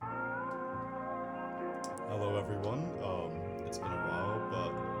Hello, everyone. It's been a while,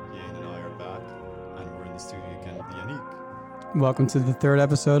 but Yan and I are back, and we're in the studio again with Yannick. Welcome to the third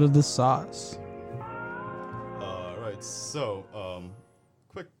episode of The Sauce. Right, so,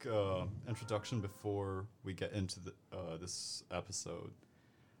 quick introduction before we get into this episode.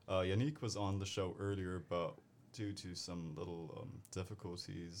 Yannick was on the show earlier, but due to some little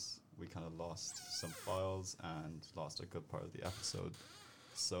difficulties, we kind of lost some files and lost a good part of the episode.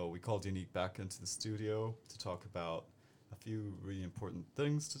 So we called Yannick back into the studio to talk about a few really important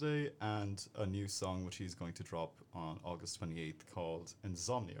things today and a new song which he's going to drop on August 28th called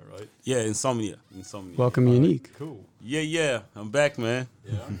Insomnia, right? Yeah, Insomnia. Welcome, Yannick. Cool. Yeah, I'm back, man.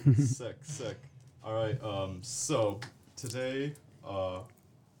 Yeah, sick. All right, so today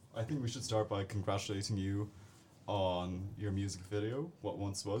I think we should start by congratulating you on your music video, What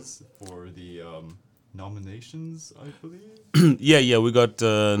Once Was, for the nominations, I believe. yeah, we got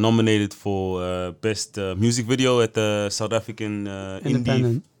nominated for best music video at the South African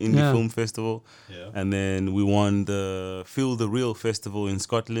indie film festival. Yeah. And then we won the Feel the Real festival in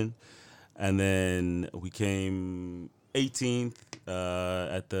Scotland. And then we came 18th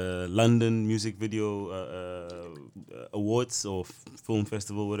at the London Music Video Awards or film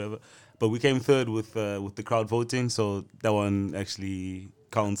festival, whatever. But we came third with the crowd voting, so that one actually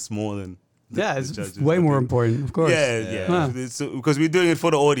counts more than. It's way more important, of course. Yeah. Because we're doing it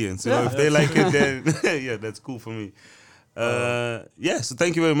for the audience. You know, if they like it, then yeah, that's cool for me. So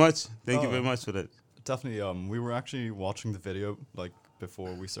thank you very much. Thank you very much for that. Definitely. We were actually watching the video like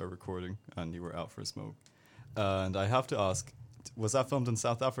before we started recording, and you were out for a smoke. And I have to ask, was that filmed in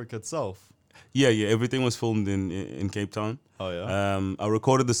South Africa itself? Yeah. Everything was filmed in Cape Town. Oh yeah. I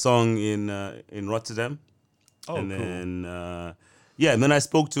recorded the song in Rotterdam. Oh, and cool. then and then I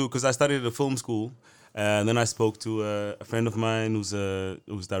spoke to, because I studied at a film school, and then I spoke to a friend of mine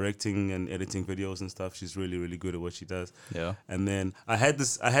who's directing and editing videos and stuff. She's really, really good at what she does. Yeah. And then I had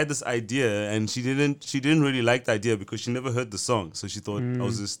this idea, and she didn't really like the idea because she never heard the song, so she thought I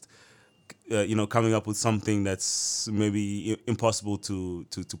was just coming up with something that's maybe impossible to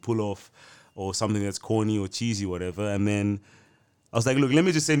pull off, or something that's corny or cheesy, whatever. And then I was like, look, let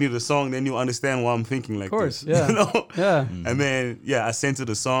me just send you the song, then you understand why I'm thinking like this. Of course, yeah. You know? Yeah. And then, I sent her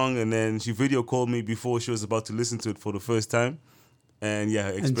the song, and then she video called me before she was about to listen to it for the first time. And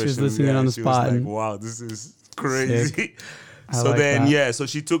her expression. And she was listening on the spot. She was like, wow, this is crazy. I like that. So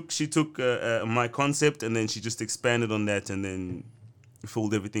she took my concept, and then she just expanded on that, and then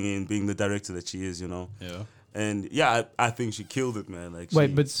filled everything in, being the director that she is, you know. Yeah. And I think she killed it, man.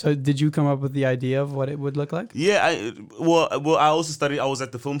 Like, but so did you come up with the idea of what it would look like? Yeah, I also studied. I was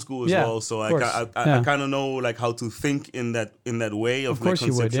at the film school as well, so I kind of know like how to think in that way of course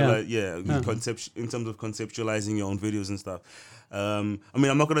like you would, in terms of conceptualizing your own videos and stuff. I'm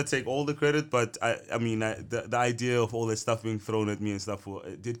not gonna take all the credit, but the idea of all that stuff being thrown at me and stuff,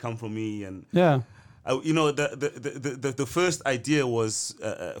 it did come from me, and the first idea was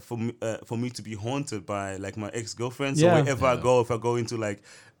for me to be haunted by like my ex-girlfriend. So wherever I go, if I go into like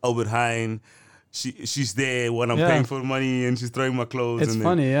Albert Heijn, she's there when I'm paying for money, and she's throwing my clothes. It's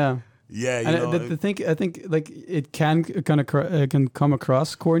funny, yeah. Yeah, I think like it can can come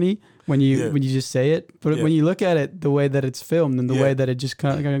across corny when you just say it, but when you look at it, the way that it's filmed and the way that it just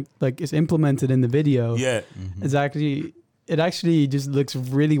kind of like is implemented in the video, is actually. It actually just looks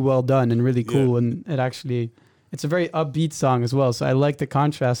really well done and really cool, and it's a very upbeat song as well. So I like the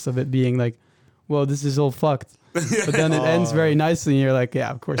contrast of it being like, well, this is all fucked. But then it ends very nicely, and you're like, yeah,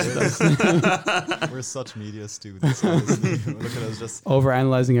 of course it does. We're such media students. Honestly. Look at us just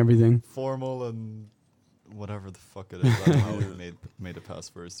overanalyzing everything. Formal and whatever the fuck it is. I don't know how we made it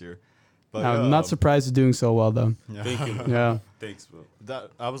past first year. But I'm not surprised it's doing so well, though. Yeah. Thank you. Yeah. Thanks, bro.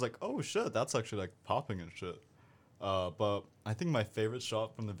 That I was like, oh shit, that's actually like popping and shit. But I think my favorite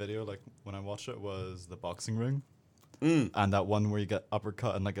shot from the video, like when I watched it, was the boxing ring. And that one where you get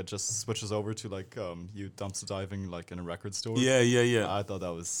uppercut and like it just switches over to like you dumpster diving like in a record store. Yeah. I thought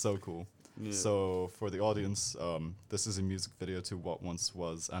that was so cool. Yeah. So for the audience, this is a music video to What Once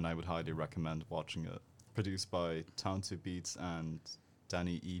Was, and I would highly recommend watching it. Produced by Town 2 Beats and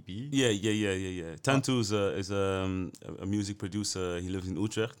Danny E.B. Yeah. Tantu is a music producer. He lives in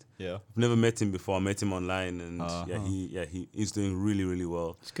Utrecht. Yeah. I've never met him before. I met him online, and he's doing really, really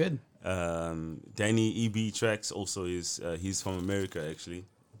well. It's good. Danny E.B. Tracks also he's from America actually,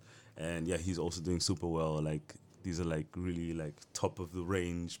 and he's also doing super well. Like these are like really like top of the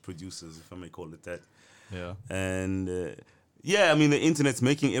range producers, if I may call it that. Yeah. And the internet's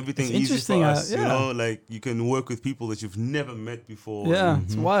making everything easy for us. You know, like you can work with people that you've never met before. Yeah,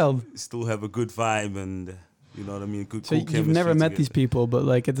 it's wild. Still have a good vibe, and you know what I mean. Good. So cool you've never met together. these people, but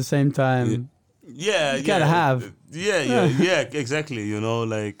like at the same time, Yeah, You gotta have. Yeah, exactly. You know,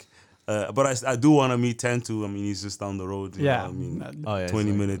 like, but I do want to meet Tantu. I mean, he's just down the road. You know, I mean, Oh yeah, 20 it's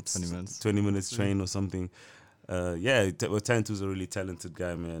like minutes, 20 minutes. 20 minutes train or something. Well, Tantu's a really talented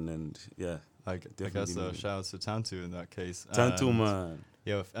guy, man, and yeah. I guess Definitely. shout out to Tantu in that case. Tantu, And, man.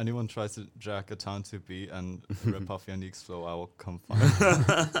 yeah, if anyone tries to jack a Tantu beat and rip off Yannick's flow, I will come find you.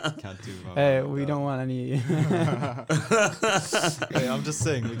 Can't do my Hey, mind we with don't want any. that. Hey, I'm just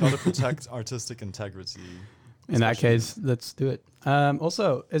saying, we gotta protect artistic integrity. In that case, let's do it.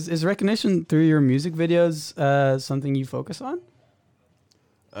 Also, is recognition through your music videos something you focus on?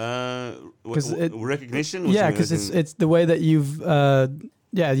 Recognition? Yeah, because it's the way that you've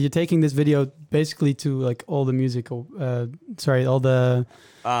you're taking this video basically to like all the musical all the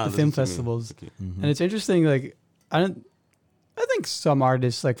film festivals. Okay. And it's interesting, like I think some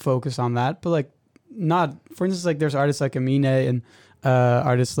artists like focus on that, but like not, for instance, like there's artists like Amine and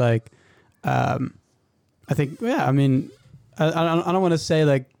artists like I think I mean I don't want to say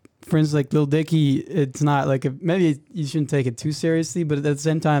like, for instance, like Lil Dicky, it's not like maybe you shouldn't take it too seriously, but at the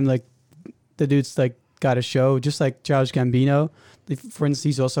same time, like the dude's like got a show, just like Childish Gambino. For instance,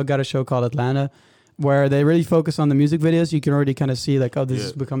 he's also got a show called Atlanta, where they really focus on the music videos. You can already kind of see like, oh, this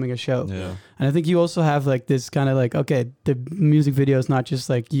is becoming a show. Yeah. And I think you also have like this kind of like, okay, the music video is not just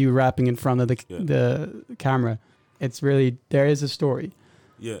like you rapping in front of the camera. It's really, there is a story.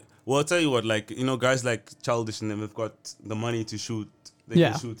 Yeah. Well, I'll tell you what, like, you know, guys like Childish and them have got the money to shoot. They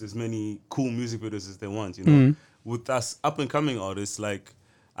can shoot as many cool music videos as they want, you know. With us up and coming artists, like,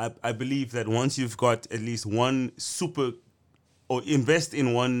 I believe that once you've got at least one or invest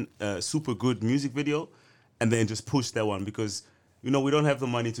in one super good music video and then just push that one, because, you know, we don't have the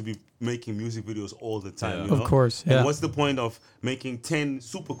money to be making music videos all the time. You know? Of course, And what's the point of making 10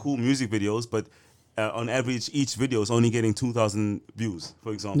 super cool music videos, but on average, each video is only getting 2,000 views,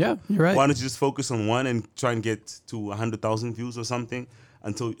 for example? Yeah, you're right. Why don't you just focus on one and try and get to 100,000 views or something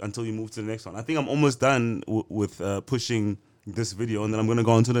until you move to the next one? I think I'm almost done with pushing this video, and then I'm going to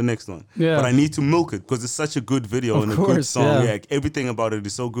go on to the next one. Yeah. But I need to milk it because it's such a good video and a good song. Yeah, everything about it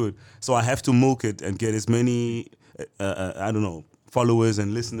is so good. So I have to milk it and get as many, I don't know, followers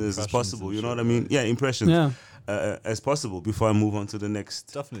and listeners as possible. You know what I mean? Yeah, impressions. Yeah. As possible before I move on to the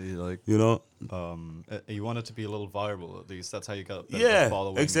next. Definitely, like, you know, you want it to be a little viral at least. That's how you got a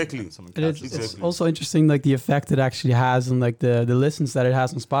following. Exactly. It's also interesting, like the effect it actually has on like the listens that it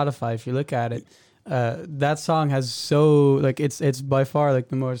has on Spotify. If you look at it, that song has it's by far like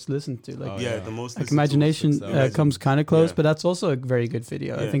the most listened to. Like the most. Like Imagination comes kind of close, but that's also a very good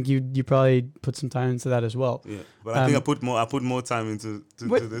video. I think you probably put some time into that as well. Yeah, but I think I put more time into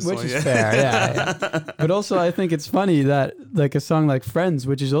this one, which is fair. Yeah. But also, I think it's funny that like a song like Friends,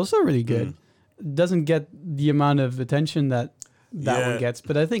 which is also really good, doesn't get the amount of attention that one gets,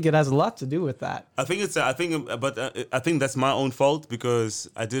 but I think it has a lot to do with that. I think that's my own fault, because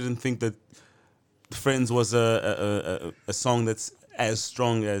I didn't think that Friends was a song that's as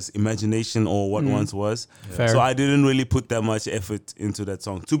strong as Imagination or What Once Was. Fair. So I didn't really put that much effort into that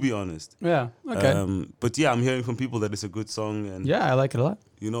song, to be honest. Yeah. Okay. But yeah, I'm hearing from people that it's a good song, and yeah, I like it a lot.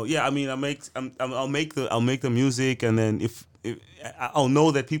 You know, yeah. I mean, I'll make the music, and then if I'll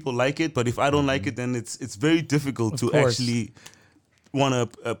know that people like it, but if I don't like it, then it's very difficult to actually want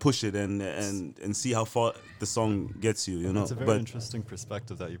to push it and see how far the song gets you, you know. It's a very interesting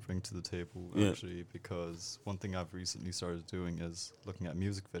perspective that you bring to the table, actually, because one thing I've recently started doing is looking at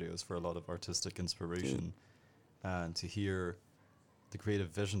music videos for a lot of artistic inspiration, and to hear the creative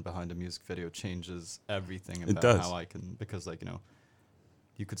vision behind a music video changes everything about how I can, because, like, you know,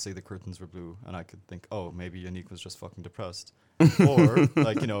 you could say the curtains were blue and I could think, oh, maybe Yannick was just fucking depressed. Or,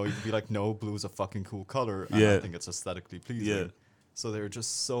 like, you know, you could be like, no, blue is a fucking cool color and I think it's aesthetically pleasing. Yeah. So there are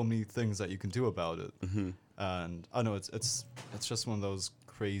just so many things that you can do about it. And I know it's just one of those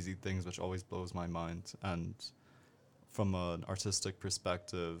crazy things which always blows my mind. And from an artistic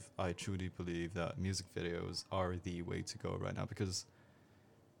perspective, I truly believe that music videos are the way to go right now, because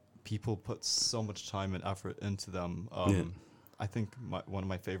people put so much time and effort into them. I think one of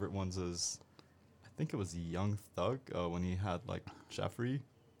my favorite ones is, I think it was Young Thug when he had like Jeffrey,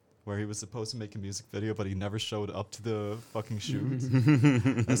 where he was supposed to make a music video, but he never showed up to the fucking shoot.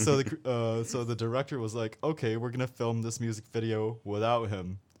 And so the director was like, okay, we're going to film this music video without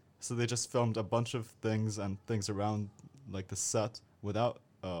him. So they just filmed a bunch of things around like the set without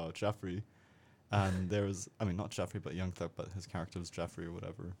Jeffrey. And there was, I mean, not Jeffrey, but Young Thug, but his character was Jeffrey or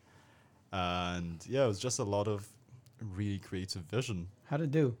whatever. And yeah, it was just a lot of really creative vision. How'd it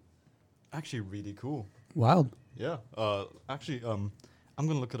do? Actually, really cool. Wild. Yeah. Actually, I'm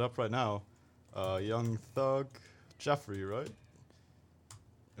going to look it up right now. Young Thug, Jeffrey, right?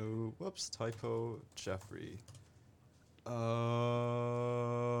 Oh, whoops, typo. Jeffrey.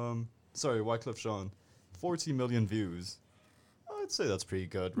 Sorry, Wycliffe Jean. 40 million views. I'd say that's pretty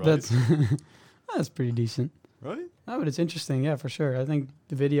good, right? That's pretty decent. Right? Oh, but it's interesting, yeah, for sure. I think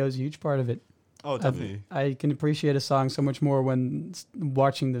the video is a huge part of it. Oh, definitely. I can appreciate a song so much more when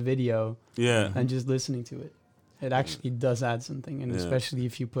watching the video and just listening to it. It actually does add something, and especially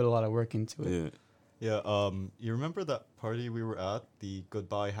if you put a lot of work into it. Yeah. You remember that party we were at, the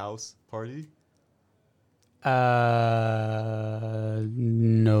Goodbye House party? No.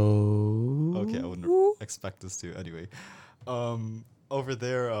 Okay, I wouldn't expect us to. Anyway, over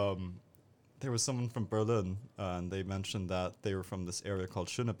there, there was someone from Berlin, and they mentioned that they were from this area called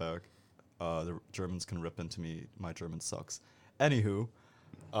Schöneberg. The Germans can rip into me. My German sucks. Anywho,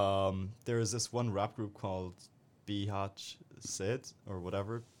 there is this one rap group called BHZ or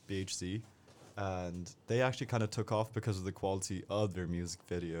whatever, BHZ, and they actually kind of took off because of the quality of their music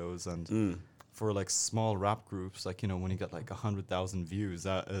videos. And for like small rap groups, like, you know, when you get like 100,000 views,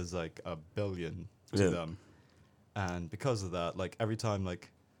 that is like 1 billion to them. And because of that, like every time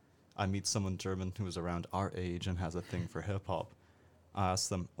like I meet someone German who is around our age and has a thing for hip hop, I ask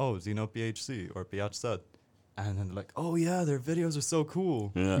them, oh, do you know BHZ or BHZ? And then they're like, oh yeah, their videos are so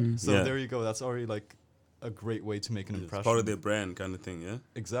cool. So there you go. That's already like a great way to make an impression. It's part of their brand kind of thing, yeah?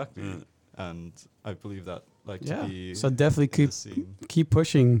 Exactly. And I believe that like to be so definitely keep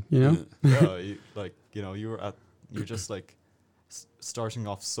pushing, you know? You're just like starting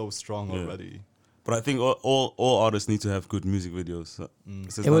off so strong already. But I think all artists need to have good music videos.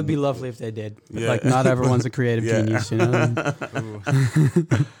 So it would be lovely if they did. But like not everyone's a creative genius, you know?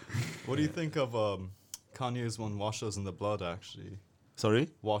 What do you think of Kanye's one, Wash Us in the Blood, actually? Sorry?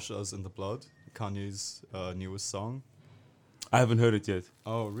 Wash Us in the Blood, Kanye's newest song. I haven't heard it yet.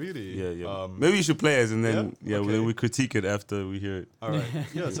 Oh, really? Yeah. Maybe you should play it and then then we critique it after we hear it. All right.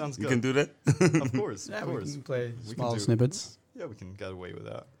 Yeah, it sounds good. You can do that? Of course. We can play small snippets. Yeah, we can get away with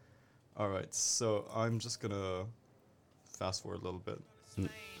that. All right, so I'm just going to fast forward a little bit.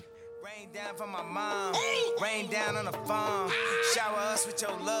 Rain down from my mom, rain down on the farm, shower us with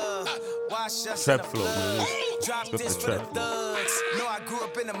your love, wash us trap in the flow, blood, man. drop this for the thugs, know I grew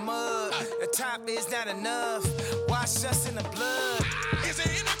up in the mud, the top is not enough, wash us in the blood. Is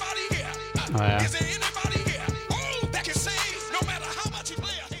there anybody here? Is there anybody here that can sing no matter how much you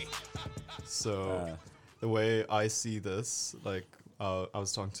play? So the way I see this, like, I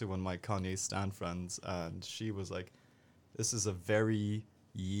was talking to one of my Kanye stan friends, and she was like, this is a very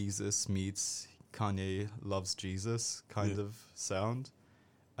Yeezus meets Kanye loves Jesus kind of sound.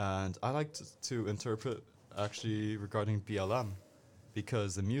 And I like to interpret actually regarding BLM,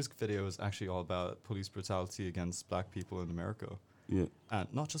 because the music video is actually all about police brutality against black people in America. Yeah.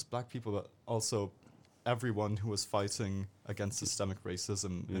 And not just black people, but also everyone who was fighting against systemic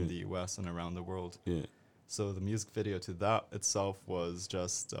racism in the US and around the world. Yeah. So the music video to that itself was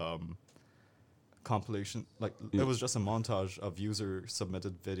just compilation, like it was just a montage of user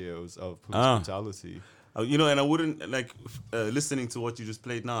submitted videos of police brutality. You know, and I wouldn't like listening to what you just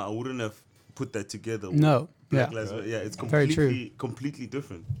played now. I wouldn't have put that together. No, it's completely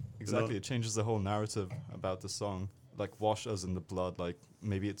different. Exactly, you know? It changes the whole narrative about the song. Like wash us in the blood. Like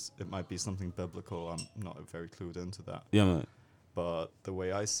maybe it might be something biblical. I'm not very clued into that. Yeah, man. But the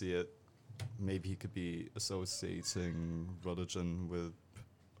way I see it, maybe he could be associating religion with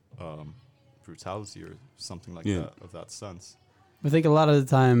brutality or something like that, of that sense. I think a lot of the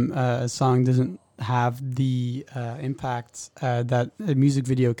time a song doesn't have the impact that a music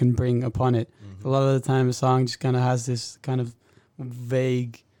video can bring upon it. A lot of the time a song just kind of has this kind of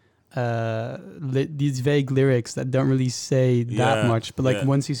vague these vague lyrics that don't really say that much, but like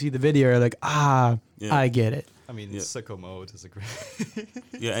once you see the video you're like, I get it. I mean, Sicko Mode is a great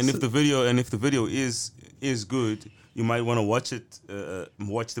and if the video is good, you might want to watch it,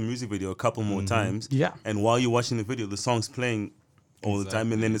 watch the music video a couple more times. Yeah. And while you're watching the video, the song's playing all the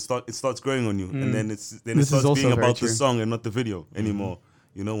time, and then it starts growing on you, and then it starts being about the song and not the video anymore.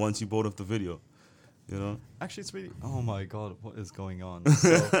 You know, once you board off the video, you know. Actually, it's really. Oh my God, what is going on? So,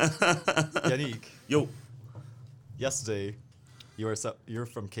 Yannick. Yo. Yesterday, you're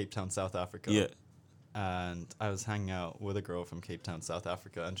from Cape Town, South Africa. Yeah. And I was hanging out with a girl from Cape Town, South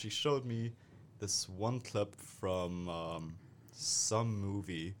Africa, and she showed me this one clip from some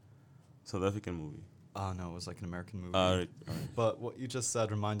movie. South African movie. Oh, no, it was like an American movie. All right. But what you just said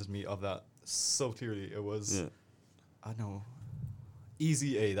reminded me of that so clearly. It was, I know,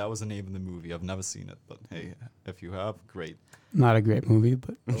 Easy A. That was the name of the movie. I've never seen it, but hey, if you have, great. Not a great movie,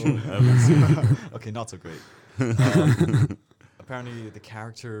 but... Okay, not so great. Apparently, the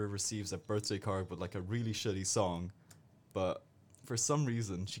character receives a birthday card with like a really shitty song, but for some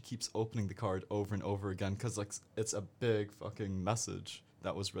reason, she keeps opening the card over and over again because like it's a big fucking message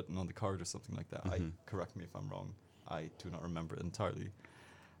that was written on the card or something like that. Correct me if I'm wrong. I do not remember it entirely.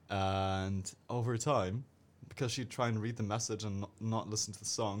 And over time, because she'd try and read the message and not listen to the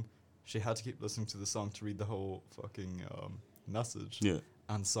song, she had to keep listening to the song to read the whole fucking message. Yeah.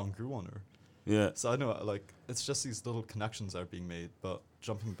 And the song grew on her. Yeah. So I know, like, it's just these little connections that are being made. But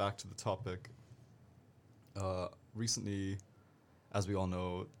jumping back to the topic, recently, as we all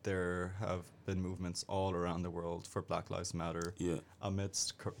know, there have been movements all around the world for Black Lives Matter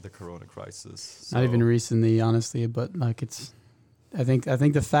amidst the corona crisis. Not even recently, honestly, but like it's. I think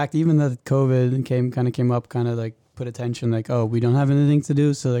the fact even that COVID came up, kind of like put attention, like, oh, we don't have anything to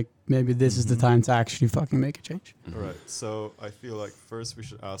do, so like maybe this is the time to actually fucking make a change. All right. So I feel like first we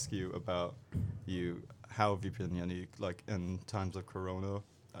should ask you about you. How have you been, Yannick? Like in times of corona,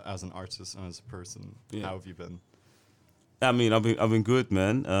 as an artist and as a person, how have you been? I mean, I've been good,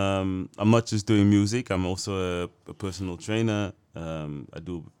 man. I'm not just doing music. I'm also a personal trainer. I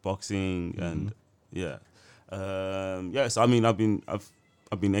do boxing and so I mean,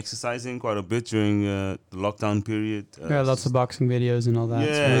 I've been exercising quite a bit during the lockdown period. Lots of boxing videos and all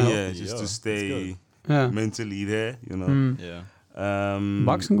that. Just to stay mentally there, you know.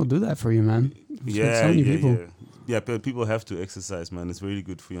 Boxing will do that for you, man. So many people. Yeah, but people have to exercise, man. It's really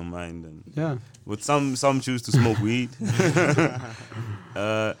good for your mind. And but some choose to smoke weed.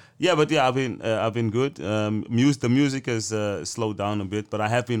 I've been good. The music has slowed down a bit, but I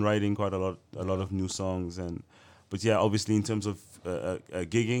have been writing quite a lot of new songs. But obviously in terms of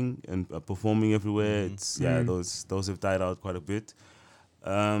gigging and performing everywhere, those have died out quite a bit.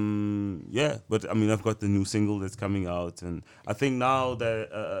 But I mean, I've got the new single that's coming out, and I think now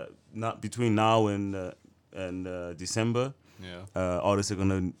that between now and December, artists are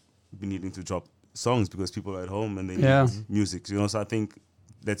gonna be needing to drop songs because people are at home and they need music. You know, so I think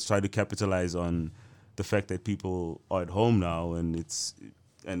let's try to capitalize on the fact that people are at home now, and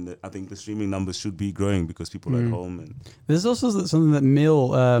I think the streaming numbers should be growing because people are at home. And there's also something that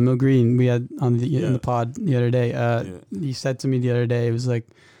Mill Green we had on in the pod the other day. He said to me the other day, it was like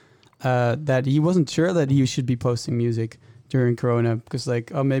that he wasn't sure that he should be posting music during Corona because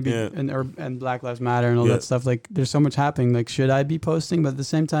like and Black Lives Matter and all that stuff. Like there's so much happening. Like should I be posting? But at the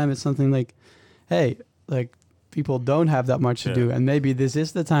same time, it's something like, hey, like people don't have that much to do, and maybe this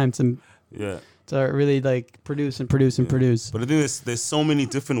is the time to really like produce. But I think there's so many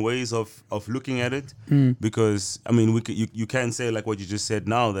different ways of looking at it because I mean you can say like what you just said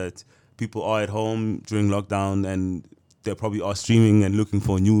now that people are at home during lockdown and they probably are streaming and looking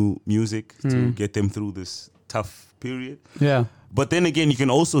for new music to get them through this tough period. Yeah. But then again, you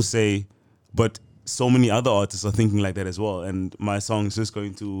can also say, but so many other artists are thinking like that as well, and my song is just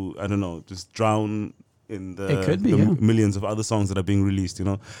going to, I don't know, just drown in the millions of other songs that are being released, you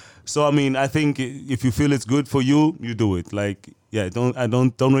know. So I mean, I think if you feel it's good for you, you do it. Like,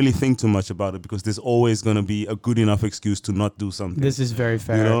 don't really think too much about it because there's always gonna be a good enough excuse to not do something. This is very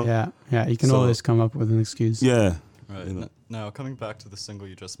fair. You know? Yeah. You can always come up with an excuse. Yeah. Right. You know. Now coming back to the single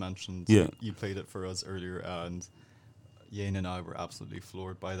you just mentioned, you played it for us earlier, and Yane and I were absolutely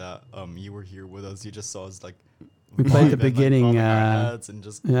floored by that. You were here with us. You just saw us like. We played the beginning.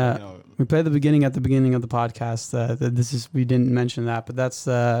 We played the beginning at the beginning of the podcast. We didn't mention that, but that's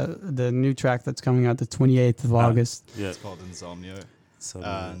the new track that's coming out the 28th of August. Yeah, it's called Insomnia.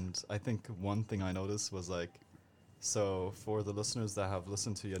 And I think one thing I noticed was like, so for the listeners that have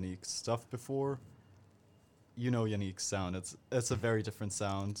listened to Yannick's stuff before, you know Yannick's sound. It's a very different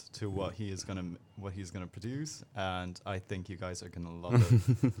sound to what he's gonna produce, and I think you guys are gonna love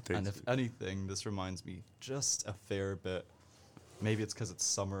it. And if anything, this reminds me just a fair bit. Maybe it's because it's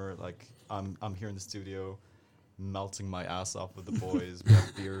summer. Like I'm here in the studio, melting my ass off with the boys. We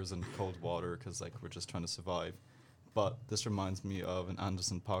have beers and cold water because like we're just trying to survive. But this reminds me of an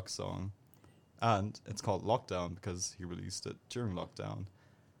Paak song, and it's called Lockdown because he released it during lockdown.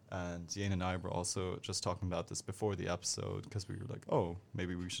 And Yane and I were also just talking about this before the episode because we were like, oh,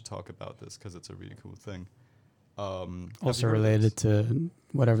 maybe we should talk about this because it's a really cool thing. Also related to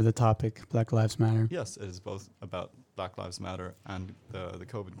whatever the topic, Black Lives Matter. Yes, it is both about Black Lives Matter and the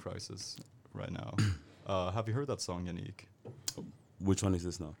COVID crisis right now. Have you heard that song, Yannick? Which one is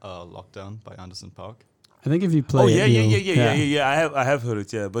this now? Lockdown by Paak. I think if you play I have heard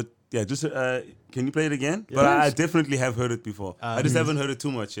it, but just can you play it again? Yeah. But I definitely have heard it before. I just haven't heard it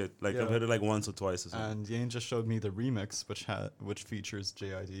too much yet. Like I've heard it like once or twice or something. And Yane just showed me the remix, which features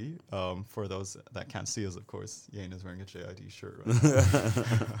JID. For those that can't see us, of course, Yane is wearing a JID shirt right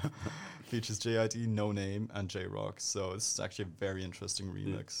now. Features JID, No Name, and J-Rock. So it's actually a very interesting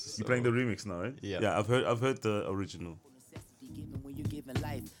remix. You're playing the remix now, right? Yeah. Yeah, I've heard the original. Giving when you're giving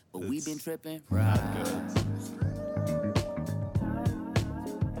life, but we've been tripping.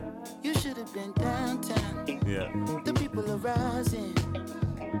 You should have been downtown. Yeah. The people are rising.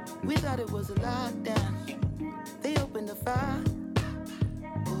 We thought it was a lockdown. They opened the fire.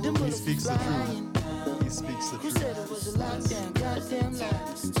 He speaks the truth. He speaks the Who said it truth. was a lockdown? Goddamn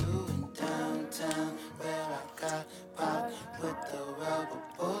lies. Downtown where I got popped with the rubber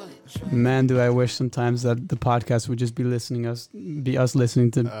bullet. Man, do I wish sometimes that the podcast would just be us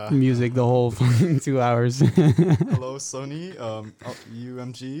listening to music the whole fucking 2 hours. Hello, Sony.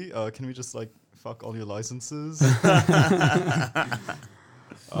 UMG. Can we just like fuck all your licenses?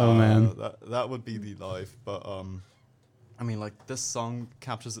 Oh man, that would be the life. But I mean, like this song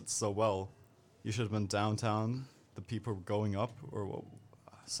captures it so well. You should have been downtown. The people were going up, or what,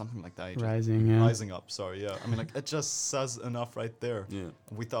 something like that. Rising up. Sorry, yeah. I mean, like it just says enough right there. Yeah.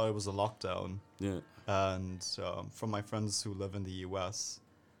 We thought it was a lockdown. Yeah. And from my friends who live in the US,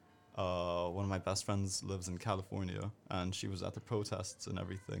 one of my best friends lives in California, and she was at the protests and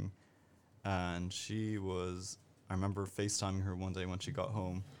everything. And I remember FaceTiming her one day when she got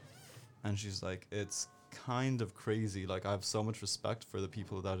home, and she's like, it's kind of crazy. Like, I have so much respect for the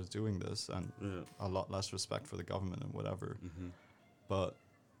people that are doing this, and a lot less respect for the government and whatever. Mm-hmm. But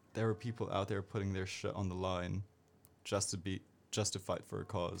there are people out there putting their shit on the line just to fight for a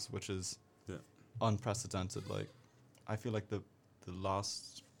cause, which is unprecedented. Like, I feel like the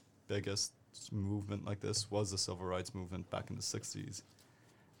last biggest movement like this was the civil rights movement back in the 60s.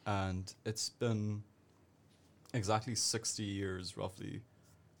 And it's been exactly 60 years, roughly,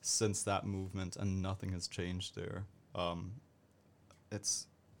 since that movement, and nothing has changed there. It's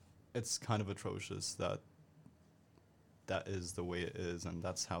kind of atrocious that is the way it is, and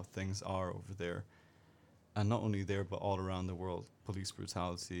that's how things are over there. And not only there, but all around the world, police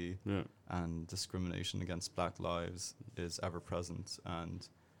brutality and discrimination against black lives is ever present. And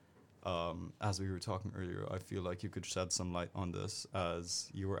as we were talking earlier, I feel like you could shed some light on this,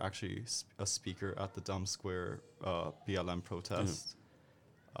 as you were actually a speaker at the Dam Square BLM protest.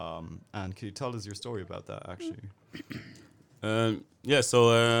 And can you tell us your story about that, actually?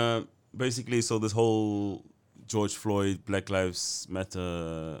 So basically, so this whole George Floyd, Black Lives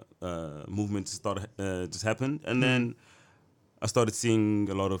Matter movement just happened. And then I started seeing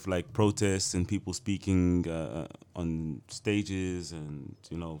a lot of like protests and people speaking on stages and,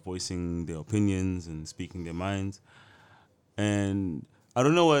 voicing their opinions and speaking their minds. And I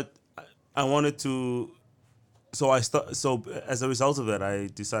don't know what I wanted to. So as a result of that, I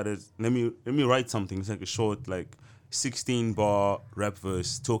decided, let me write something. It's like a short, like 16-bar rap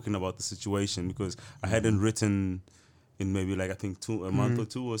verse talking about the situation, because I hadn't written in maybe like I think a month or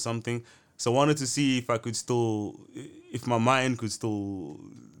two or something. So I wanted to see if my mind could still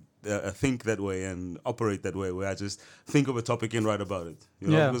think that way and operate that way, where I just think of a topic and write about it.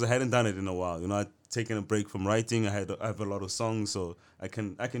 Because I hadn't done it in a while. I'd taken a break from writing. I have a lot of songs, so I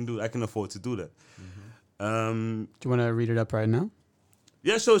can afford to do that. Do you want to read it up right now?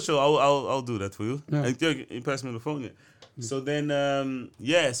 Yeah, sure. I'll do that for you. Yeah. You pass me the phone. Yeah. So then,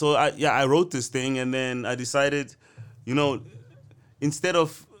 So I wrote this thing, and then I decided, but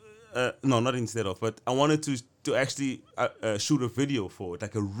I wanted to actually shoot a video for it,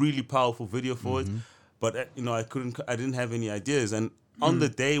 like a really powerful video for it. But I didn't have any ideas. And on the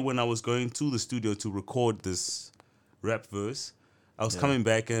day when I was going to the studio to record this rap verse, I was coming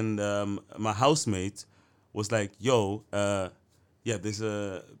back, and my housemate was like, yo, there's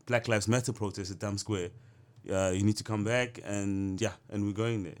a Black Lives Matter protest at Dam Square. You need to come back, and we're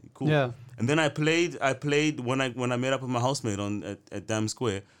going there. Cool. Yeah. And then I played when I met up with my housemate at Dam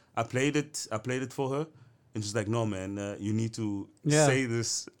Square. I played it for her, and she's like, no man, you need to say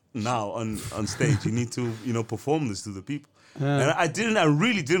this now on stage. You need to perform this to the people. And I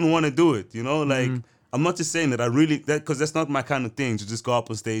really didn't want to do it. I'm not just saying that because that's not my kind of thing, to just go up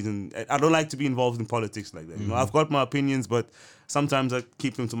on stage, and I don't like to be involved in politics like that. I've got my opinions, but sometimes I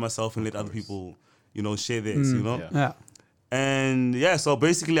keep them to myself and let other people, share theirs, Yeah. And so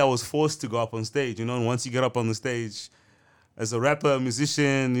basically I was forced to go up on stage, and once you get up on the stage as a rapper,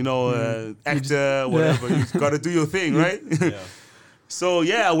 musician, actor, whatever, you got to do your thing, right? Yeah. So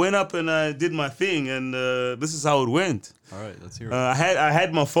I went up and I did my thing, and this is how it went. All right, let's hear it. I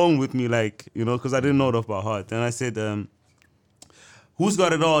had my phone with me, because I didn't know it off by heart. And I said, who's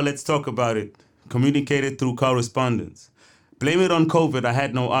got it all? Let's talk about it. Communicated through correspondence. Blame it on COVID. I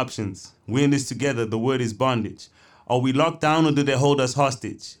had no options. We're in this together. The word is bondage. Are we locked down, or do they hold us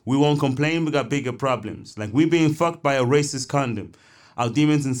hostage? We won't complain. We got bigger problems. Like we're being fucked by a racist condom. Our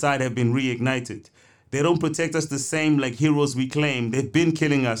demons inside have been reignited. They don't protect us the same like heroes we claim. They've been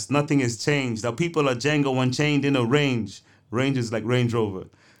killing us. Nothing has changed. Our people are Django unchained in a range. Rangers like Range Rover.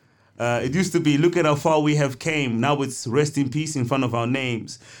 It used to be, look at how far we have came. Now it's rest in peace in front of our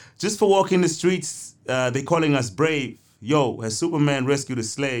names. Just for walking the streets, they calling us brave. Yo, has Superman rescued a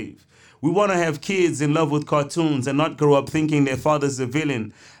slave? We want to have kids in love with cartoons and not grow up thinking their father's a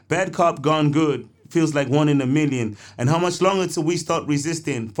villain. Bad cop gone good. Feels like 1 in a million. And how much longer till we start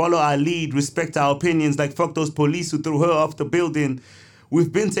resisting? Follow our lead, respect our opinions, like fuck those police who threw her off the building.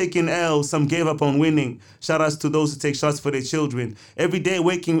 We've been taking L's, some gave up on winning. Shout outs to those who take shots for their children. Every day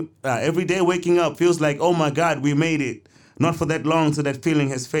waking up feels like, oh my God, we made it. Not for that long till that feeling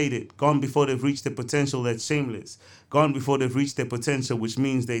has faded. Gone before they've reached their potential, that's shameless. Gone before they've reached their potential, which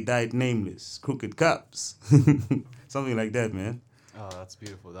means they died nameless. Crooked cops. Something like that, man. Oh, that's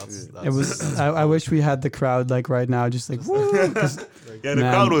beautiful. That's it was. I wish we had the crowd like right now, just like woo. Yeah, the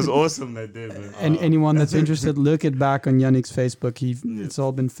crowd was awesome that day, man. And anyone that's interested, look it back on Yannick's Facebook. It's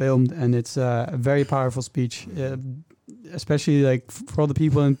all been filmed, and it's a very powerful speech, especially like for all the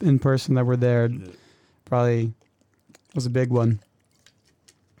people in person that were there. Probably was a big one.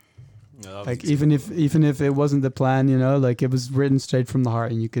 Yeah, like even if it wasn't the plan, you know, like it was written straight from the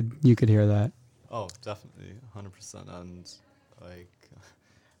heart, and you could hear that. Oh, definitely, 100%. And like,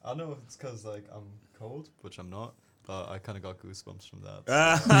 I don't know if it's because like I'm cold, which I'm not, but I kind of got goosebumps from that.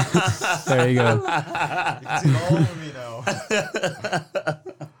 There you go. You can see it all over me now.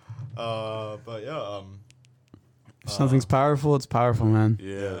 But yeah, if something's powerful, it's powerful, man.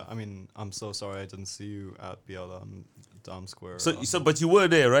 yeah. I mean, I'm so sorry I didn't see you at BLM Dam Square. So, but you were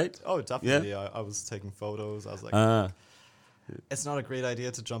there, right? Oh, definitely. Yeah? I was taking photos. I was like, it's not a great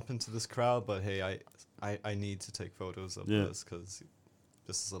idea to jump into this crowd, but hey, I need to take photos of this because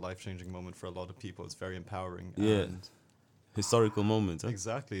this is a life-changing moment for a lot of people. It's very empowering. Yeah. And historical moment. Huh?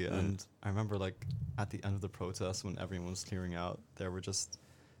 Exactly. Yeah. And I remember like at the end of the protest when everyone was clearing out, there were just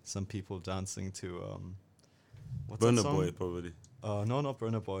some people dancing to what's Burna that song? Boy, probably. No, not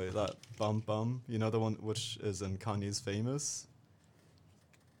Burna Boy. That Bum Bum. You know the one which is in Kanye's Famous?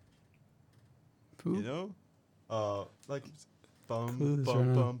 Who? You know? Like bum Clues bum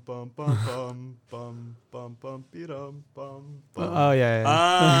right bum bum bum bum bum bum bum beat-um bum bum. Oh yeah.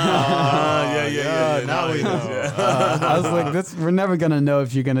 Yeah. Now we know. I was like, we're never gonna know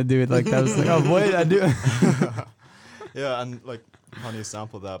if you're gonna do it like that. I was like, oh wait, I do. Yeah, and like Kanye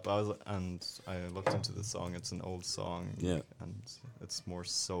sampled that, but I looked into the song. It's an old song, and it's more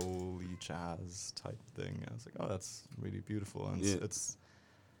soul-y jazz type thing. I was like, oh, that's really beautiful, and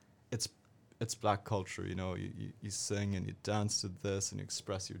it's black culture. You know, you sing and you dance to this and you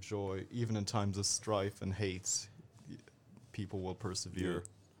express your joy, even in times of strife and hate. People will persevere. Yeah.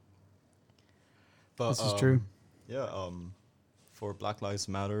 But this is true. Yeah. For Black Lives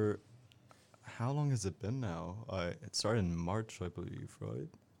Matter. How long has it been now? It started in March, I believe, right?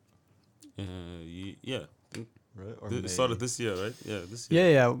 Yeah. Right? Or It started this year, right? Yeah, this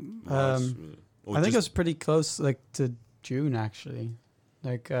year. Yeah. March, I think it was pretty close, like to June actually,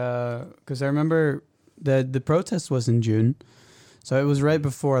 like because I remember the protest was in June, so it was right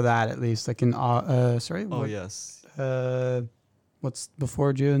before that at least, like in sorry. Oh yes. What's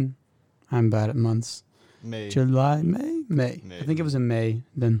before June? I'm bad at months. May. July, May. I think it was in May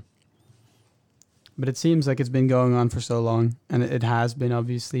then. But it seems like it's been going on for so long, and it has been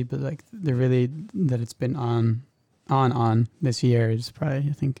obviously, but like that it's been on this year is probably,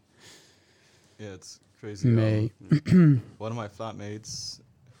 I think. Yeah, it's crazy. May. One of my flatmates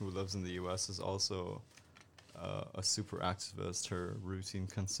who lives in the US is also a super activist. Her routine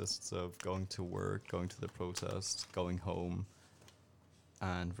consists of going to work, going to the protest, going home,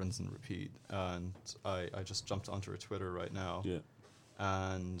 and rinse and repeat. And I just jumped onto her Twitter right now. Yeah.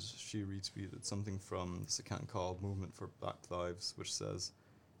 And she retweeted something from this account called Movement for Black Lives, which says,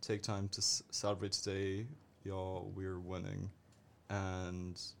 take time to celebrate today, y'all, we're winning.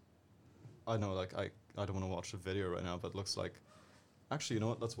 And I know, like, I don't want to watch the video right now, but it looks like, actually, you know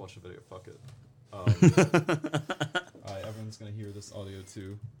what, let's watch the video, fuck it. Alright, everyone's going to hear this audio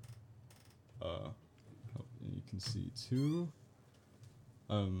too. You can see too.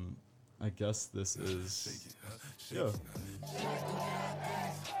 I guess this is, yeah.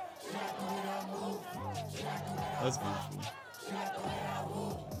 That's beautiful.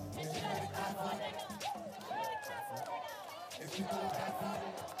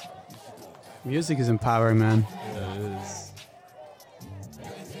 Music is empowering, man. Yeah, it is.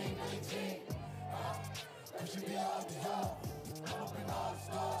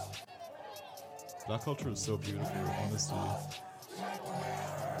 Black culture is so beautiful, honestly.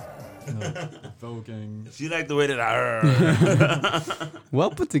 Voguing. If you like the way that I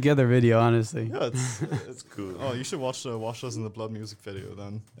Well put together video, honestly. Yeah, it's cool. Oh, you should watch Wash Us in the Blood music video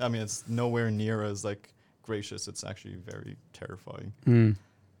then. I mean, it's nowhere near as like gracious, it's actually very terrifying. Mm.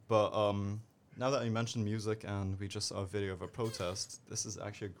 But now that you mentioned music and we just saw a video of a protest, this is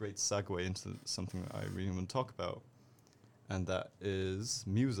actually a great segue into something I really want to talk about. And that is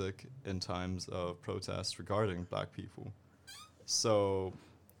music in times of protest regarding black people. So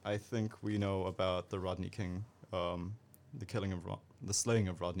I think we know about the Rodney King, the slaying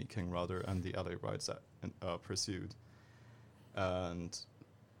of Rodney King rather, and the LA riots that pursued. And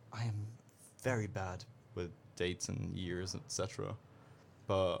I am very bad with dates and years, etc.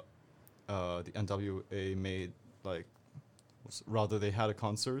 But the NWA made they had a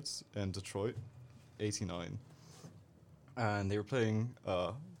concert in Detroit, '89, and they were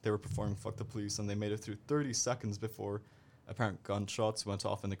performing "Fuck the Police," and they made it through 30 seconds before apparent gunshots went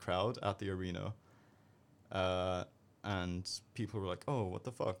off in the crowd at the arena. And people were like, "Oh, what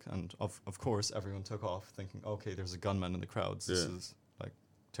the fuck?" And of course, everyone took off, thinking, "Okay, there's a gunman in the crowds. This is like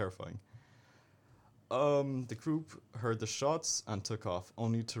terrifying." The group heard the shots and took off,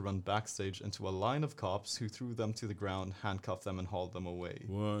 only to run backstage into a line of cops who threw them to the ground, handcuffed them, and hauled them away.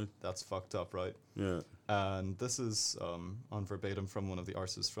 What? That's fucked up, right? Yeah. And this is on verbatim from one of the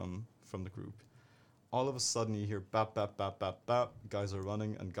artists from the group. All of a sudden, you hear bap, bap, bap, bap, bap. Guys are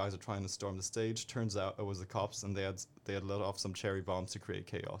running, and guys are trying to storm the stage. Turns out it was the cops, and they had let off some cherry bombs to create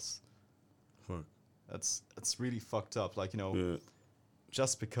chaos. Fuck. That's really fucked up. Like,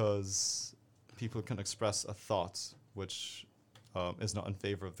 just because people can express a thought which is not in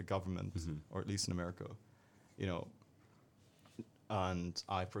favor of the government, or at least in America, and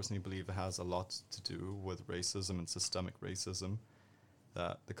I personally believe it has a lot to do with racism and systemic racism,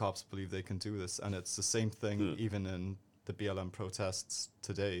 that the cops believe they can do this. And it's the same thing even in the BLM protests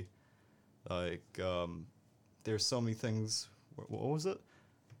today. Like, there's so many things. What was it?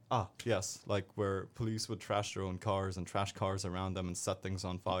 Yes, like where police would trash their own cars and trash cars around them and set things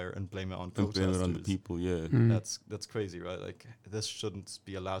on fire and blame it on protesters. And blame it on the people, yeah. That's crazy, right? Like, this shouldn't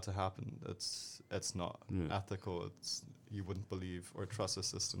be allowed to happen. It's not ethical. You wouldn't believe or trust a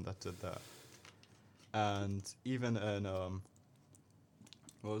system that did that. And even in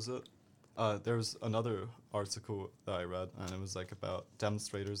what was it? There was another article that I read, and it was like about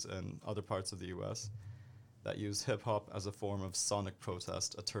demonstrators in other parts of the U.S. that use hip-hop as a form of sonic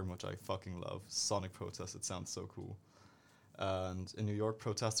protest, a term which I fucking love. Sonic protest, it sounds so cool. And in New York,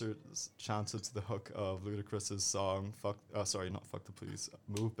 protesters chanted to the hook of Ludacris's song, not Fuck the Police,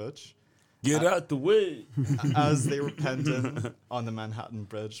 Move Bitch. Get out the way! As they were penned in on the Manhattan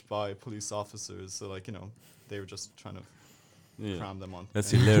Bridge by police officers. So, they were just trying to cram them on. That's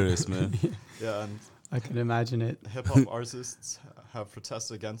hilarious, man. Yeah, and I can imagine it. Hip-hop artists have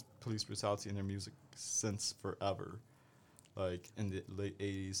protested against police brutality in their music since forever. Like, in the late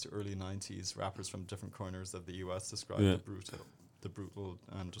 80s to early 90s, rappers from different corners of the U.S. described the brutal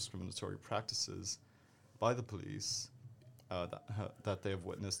and discriminatory practices by the police that they have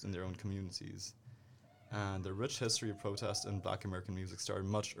witnessed in their own communities. And the rich history of protest in Black American music started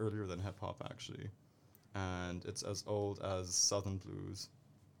much earlier than hip-hop, actually. And it's as old as Southern blues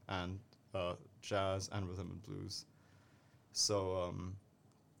and jazz and rhythm and blues. So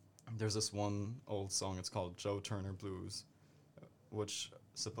there's this one old song, it's called Joe Turner Blues, which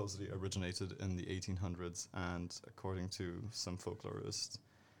supposedly originated in the 1800s, and according to some folklorists,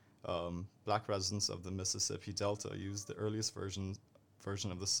 black residents of the Mississippi Delta used the earliest version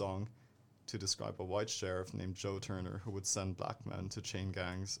of the song to describe a white sheriff named Joe Turner who would send black men to chain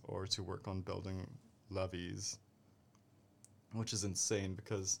gangs or to work on building levees, which is insane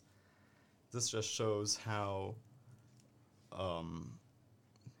because this just shows how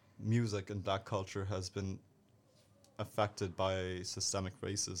music and black culture has been affected by systemic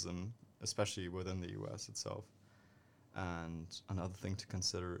racism, especially within the U.S. itself. And another thing to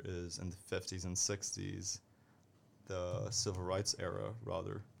consider is in the 50s and 60s, the civil rights era,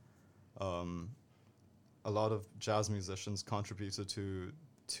 rather, a lot of jazz musicians contributed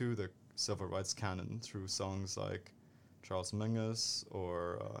to the civil rights canon through songs like Charles Mingus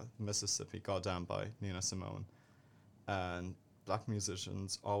or Mississippi Goddamn by Nina Simone. And black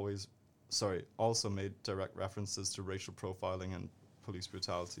musicians also made direct references to racial profiling and police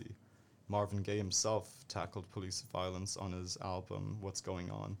brutality. Marvin Gaye himself tackled police violence on his album What's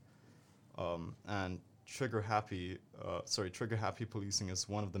Going On. And trigger happy policing is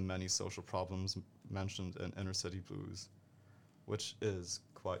one of the many social problems mentioned in inner city blues, which is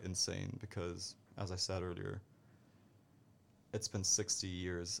quite insane because, as I said earlier, it's been 60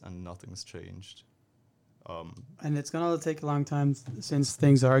 years and nothing's changed. And it's gonna take a long time since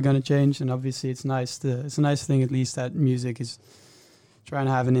things are gonna change, and obviously it's a nice thing at least that music is trying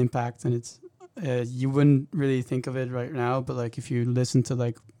to have an impact, and you wouldn't really think of it right now, but like if you listen to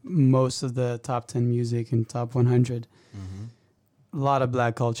like most of the top 10 music and top 100, a lot of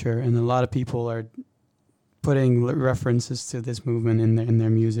black culture and a lot of people are putting references to this movement in their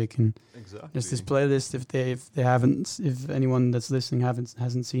music. And there's this playlist, if anyone that's listening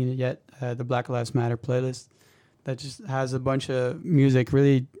hasn't seen it yet, the Black Lives Matter playlist, that just has a bunch of music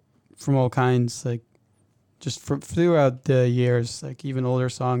really from all kinds, like just throughout the years, like even older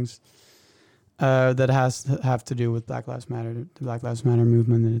songs that have to do with Black Lives Matter, the Black Lives Matter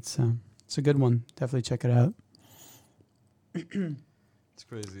movement. And it's a good one. Definitely check it out. It's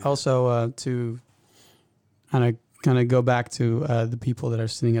crazy. Also, to kind of go back to the people that are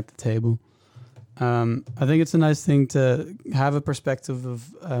sitting at the table, I think it's a nice thing to have a perspective of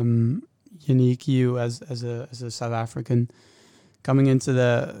Yannick, you as a South African coming into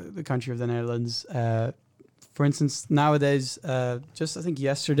the country of the Netherlands. For instance, nowadays, just I think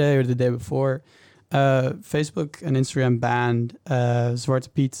yesterday or the day before, Facebook and Instagram banned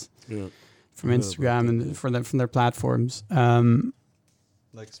Zwarte Piet from Instagram and from their platforms.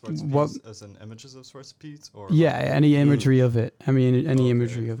 Like Zwarte Piet as in images of Zwarte Piet? Or any imagery of it. I mean, any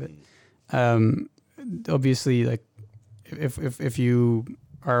imagery of it. Obviously, like if you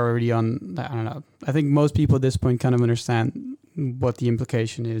are already on, I don't know. I think most people at this point kind of understand what the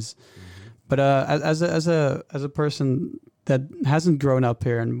implication is. But as a person that hasn't grown up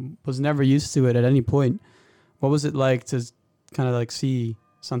here and was never used to it at any point, what was it like to kind of like see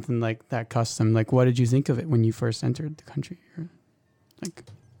something like that custom? Like, what did you think of it when you first entered the country? Or, like,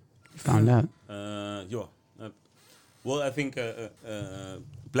 you found out? Well, I think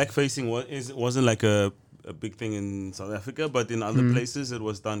blackfacing wasn't like a big thing in South Africa, but in other places it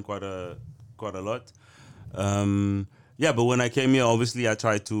was done quite a lot. But when I came here, obviously I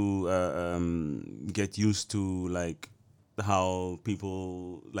tried to get used to like how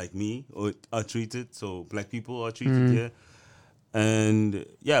people like me are treated. So black people are treated here, and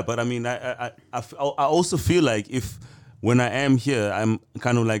but I mean, I also feel like when I am here, I'm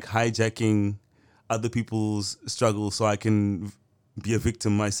kind of like hijacking other people's struggles so I can be a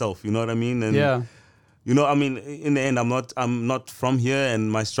victim myself. You know what I mean? And you know, I mean, in the end, I'm not from here,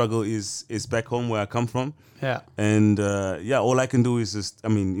 and my struggle is back home where I come from. Yeah. And all I can do is just, I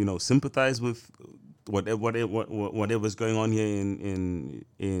mean, you know, sympathize with whatever's going on here in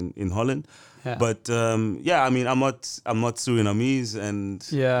Holland. Yeah. But I mean, I'm not Surinamese, and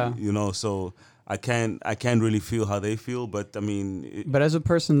you know, so I can't really feel how they feel. But I mean, but as a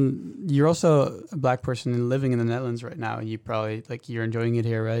person, you're also a black person and living in the Netherlands right now, and you probably you're enjoying it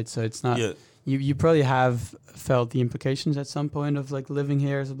here, right? So it's not. Yeah. You probably have felt the implications at some point of like living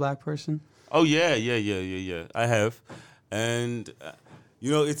here as a black person. Oh yeah. I have, and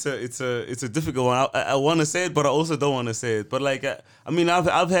you know, it's a difficult one. I want to say it, but I also don't want to say it. But like, I mean,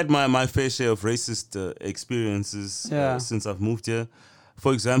 I've had my fair share of racist experiences since I've moved here.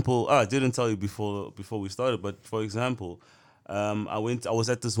 For example, I didn't tell you before we started, but for example, I was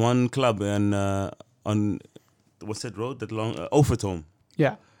at this one club on what's that road? That long Overtoom.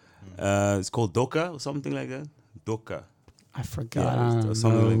 Yeah. It's called Doka or something like that. Doka. I forgot. Or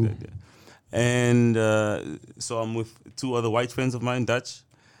something like that. Yeah. And so I'm with two other white friends of mine, Dutch,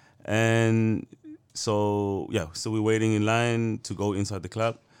 and so we're waiting in line to go inside the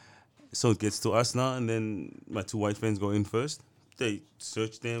club. So it gets to us now, and then my two white friends go in first. They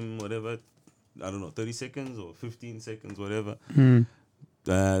search them, whatever, I don't know, 30 seconds or 15 seconds, whatever.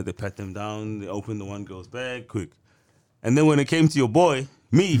 They pat them down. They open the one girl's bag, quick. And then when it came to your boy,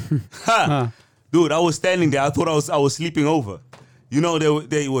 me, dude, I was standing there. I thought I was sleeping over. You know,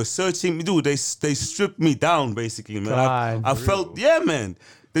 they were searching me, dude. They stripped me down, basically, man. I felt, man.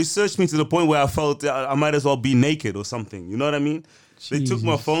 They searched me to the point where I felt I might as well be naked or something. You know what I mean? Jesus. They took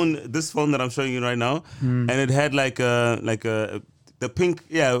my phone, this phone that I'm showing you right now, and it had the pink.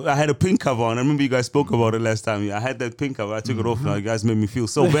 Yeah, I had a pink cover on. I remember you guys spoke about it last time. Yeah, I had that pink cover. I took it off now. You guys made me feel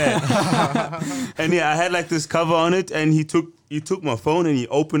so bad. And I had like this cover on it, and he took my phone and he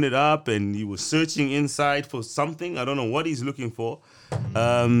opened it up and he was searching inside for something. I don't know what he's looking for.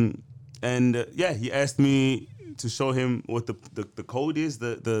 He asked me to show him what the code is,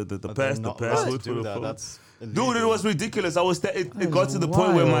 the password for the phone. That's dude, it was ridiculous. It got to the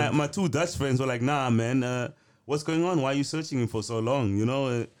point where my two Dutch friends were like, "Nah, man, what's going on? Why are you searching him for so long?" You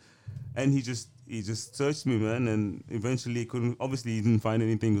know, and he just searched me, man, and eventually he didn't find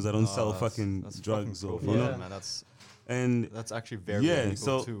anything because I don't sell fucking drugs or you know. Man, that's actually very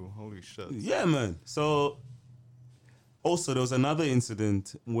illegal too. Holy shit. Yeah, man. So also there was another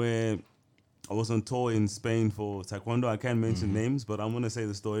incident where I was on tour in Spain for Taekwondo. I can't mention names, but I'm gonna say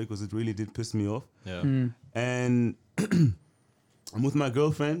the story because it really did piss me off. Yeah. And I'm with my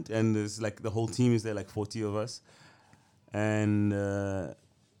girlfriend, and there's like the whole team is there, like 40 of us, and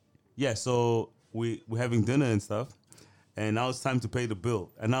so we're having dinner and stuff, and now it's time to pay the bill.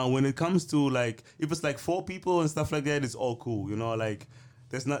 And now when it comes to like, if it's like 4 people and stuff like that, it's all cool, you know, like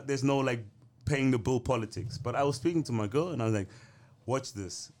there's no like paying the bill politics. But I was speaking to my girl, and I was like, watch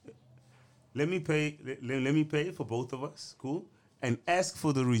this. Let me pay for both of us, cool, and ask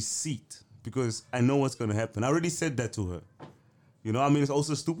for the receipt because I know what's gonna happen. I already said that to her. You know, I mean, it's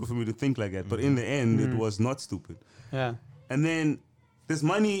also stupid for me to think like that, but in the end, it was not stupid. Yeah. And then there's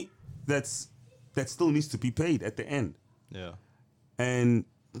money that still needs to be paid at the end. Yeah. And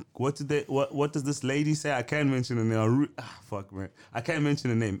what does this lady say? I can't mention the name. Fuck, man. I can't mention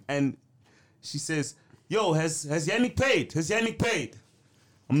the name. And she says, "Yo, has Yannick paid? Has Yannick paid?"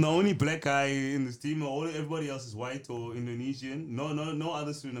 I'm the only black guy in this team. Everybody else is white or Indonesian. No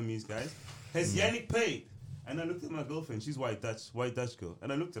other Surinamese guys. Has Yannick paid? And I looked at my girlfriend. She's white Dutch girl.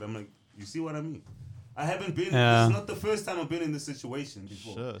 And I looked at her. I'm like, you see what I mean? I haven't been. Yeah. This is not the first time I've been in this situation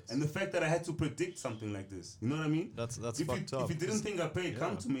before. Shit. And the fact that I had to predict something like this, you know what I mean? That's if fucked up. If you didn't think I paid,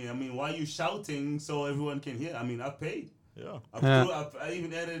 come to me. I mean, why are you shouting so everyone can hear? I mean, I paid. Yeah. I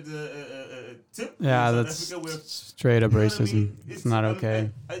even added a tip. Yeah, that's straight up racism. I mean? It's not okay.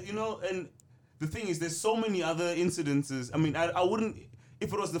 You know, and the thing is, there's so many other incidences. I mean, I wouldn't.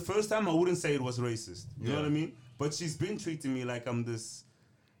 If it was the first time, I wouldn't say it was racist. You know what I mean? But she's been treating me like I'm this.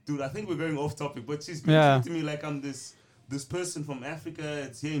 Dude, I think we're going off topic, but she's been treating me like I'm this person from Africa.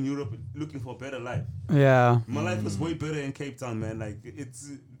 It's here in Europe looking for a better life. Yeah. My life was way better in Cape Town, man. Like,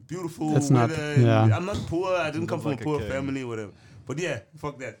 it's beautiful. That's not, yeah. I'm not poor. I didn't come from a poor family, whatever. But yeah,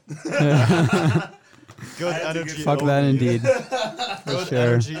 fuck that. Good energy. Fuck that indeed. Good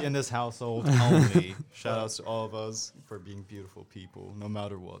energy in this household only. Shout outs to all of us for being beautiful people, no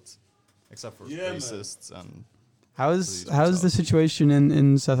matter what. Except for racists and... How's the situation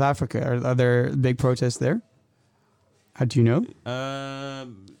in South Africa? Are there big protests there? How do you know?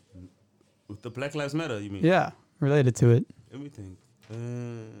 With the Black Lives Matter, you mean? Yeah, related to it. Let me think.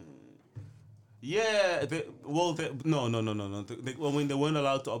 Yeah. No. When they weren't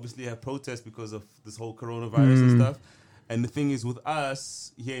allowed to obviously have protests because of this whole coronavirus and stuff. And the thing is with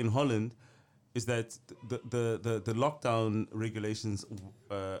us here in Holland is that the lockdown regulations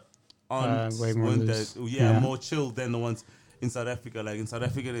more chilled than the ones in South Africa. Like in South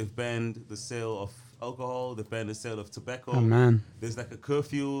Africa, they've banned the sale of alcohol, they've banned the sale of tobacco. Oh man! There's like a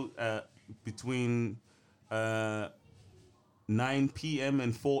curfew between 9 p.m.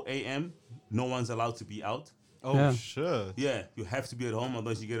 and 4 a.m. No one's allowed to be out. Oh shit! Yeah, you have to be at home,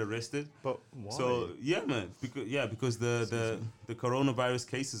 otherwise you get arrested. But why? So yeah, man, because the coronavirus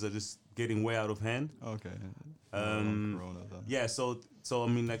cases are just getting way out of hand. Okay. Corona, then. Yeah, so I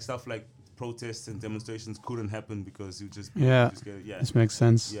mean, like stuff like protests and demonstrations couldn't happen because you just get it. Yeah, this makes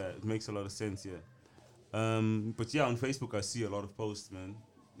sense. Yeah, it makes a lot of sense. Yeah, but yeah, on Facebook I see a lot of posts, man.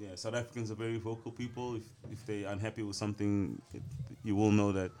 Yeah, South Africans are very vocal people. If they're unhappy with something, you will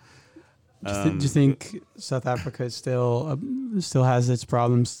know that. Do you think South Africa still has its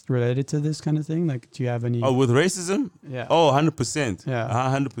problems related to this kind of thing? Like, do you have any? Oh, with racism? Yeah. Oh, 100%. Yeah.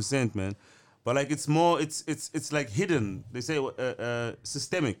 100%, man. But like, it's more. It's like hidden. They say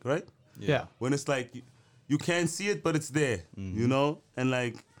systemic, right? Yeah. When it's like you can't see it, but it's there. You know, and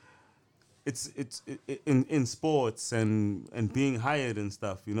like it's in sports and being hired and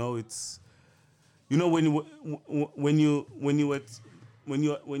stuff. You know, it's when you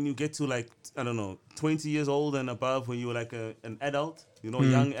get to like, I don't know, 20 years old and above, when you're like an adult,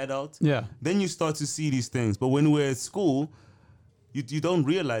 young adult, then you start to see these things. But when we're at school, you don't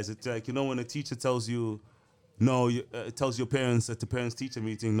realize it. Like, when a teacher tells you, tells your parents at the parents-teacher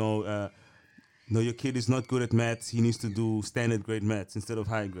meeting, no, your kid is not good at maths. He needs to do standard grade maths instead of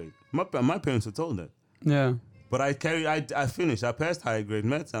high grade. My parents were told that. Yeah. But I finished. I passed high grade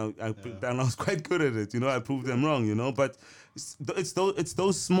maths. And I was quite good at it. I proved them wrong. But it's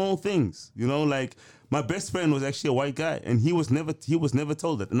those small things. Like my best friend was actually a white guy, and he was never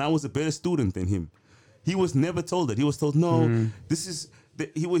told that. And I was a better student than him. He was never told that. He was told, no, this is.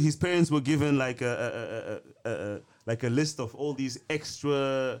 His parents were given like a list of all these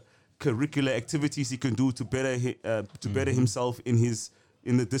extra curricular activities he can do to better himself in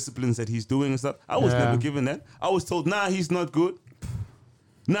the disciplines that he's doing and stuff. I was never given that. I was told, nah, he's not good.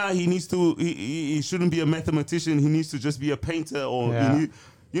 Nah, he needs to. He shouldn't be a mathematician. He needs to just be a painter, or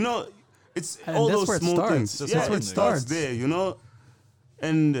it's and all those small things. It starts there,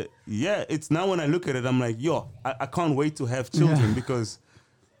 And it's now when I look at it, I'm like, I can't wait to have children because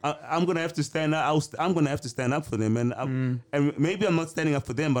I'm gonna have to stand up. I'm gonna have to stand up for them, and maybe I'm not standing up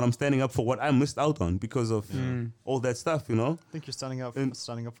for them, but I'm standing up for what I missed out on because of all that stuff, you know. I think you're standing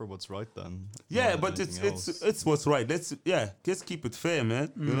up for what's right then. Yeah, but it's what's right. Let's keep it fair,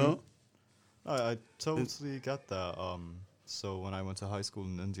 man. You know. I totally get that. So when I went to high school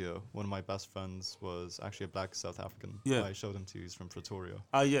in India, one of my best friends was actually a black South African. Yeah. I showed him to you. He's from Pretoria.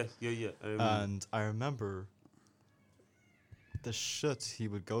 Yeah. And I remember the shit he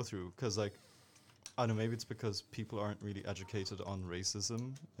would go through. Because, like, I don't know, maybe it's because people aren't really educated on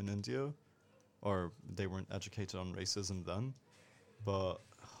racism in India. Or they weren't educated on racism then. But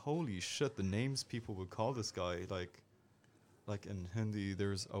holy shit, the names people would call this guy. Like in Hindi,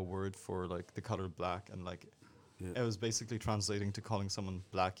 there's a word for, like, the color black. And, like... Yeah. It was basically translating to calling someone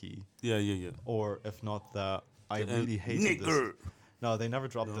blackie. Yeah. Or if not that, I really hated this. No, they never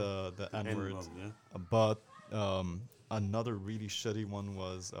dropped the N-word. But another really shitty one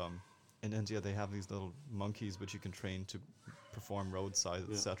was in India they have these little monkeys which you can train to perform roadside,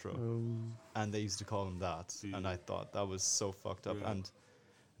 etc. And they used to call them that. And I thought that was so fucked up. And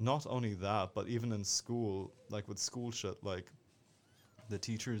not only that, but even in school, like with school shit, like the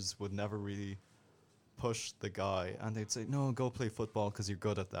teachers would never really push the guy, and they'd say, "No, go play football because you're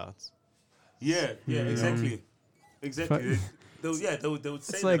good at that." Yeah, exactly. They would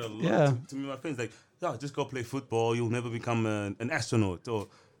say that a lot to me, my friends. Like, just go play football. You'll never become an astronaut. Or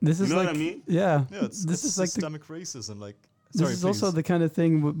this is, you know like, what I mean? Yeah. This is like systemic racism. Like, this is also the kind of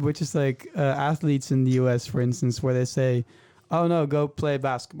thing which is like athletes in the US, for instance, where they say, "Oh no, go play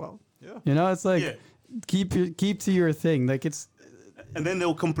basketball." Yeah. You know, it's like keep to your thing. Like it's, and then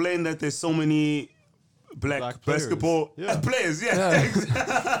they'll complain that there's so many black basketball players.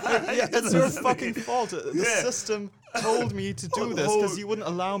 It's your fucking fault. The system told me to do this because you wouldn't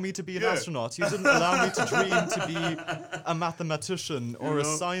allow me to be an astronaut. You didn't allow me to dream to be a mathematician or a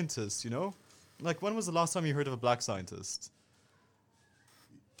scientist, you know? Like, when was the last time you heard of a black scientist?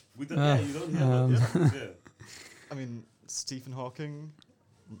 You don't have I mean, Stephen Hawking,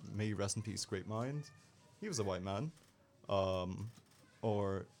 may he rest in peace, great mind. He was a white man.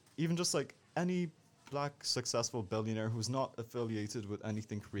 Or even just like any black successful billionaire who's not affiliated with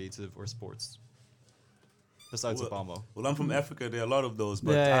anything creative or sports. Besides Obama. Well, I'm from Africa. There are a lot of those,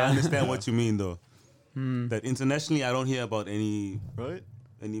 but I understand what you mean, though. That internationally, I don't hear about any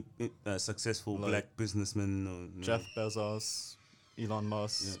successful black businessmen. Or, Jeff Bezos, Elon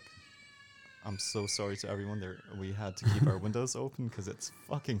Musk. I'm so sorry to everyone there. We had to keep our windows open because it's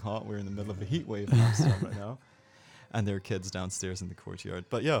fucking hot. We're in the middle of a heat wave in Amsterdam right now. And there are kids downstairs in the courtyard.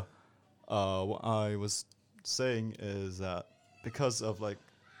 But yeah, what I was saying is that because of like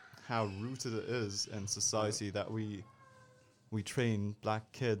how rooted it is in society that we train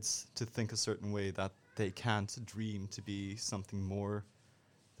black kids to think a certain way, that they can't dream to be something more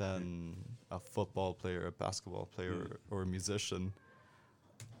than a football player, a basketball player, or a musician.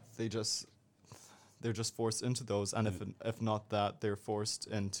 They're just forced into those, and if not that, they're forced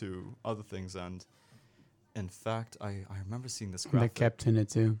into other things. And in fact, I remember seeing this graphic. They kept in it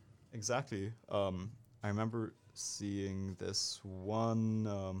too. Exactly. I remember seeing this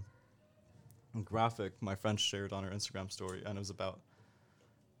one graphic my friend shared on her Instagram story, and it was about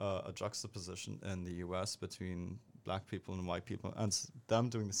a juxtaposition in the US between black people and white people, and them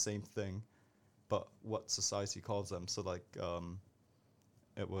doing the same thing, but what society calls them. So like,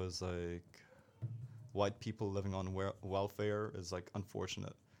 it was like white people living on welfare is like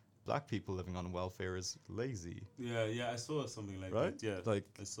unfortunate. Black people living on welfare is lazy. Yeah, I saw something like right? that. Yeah, like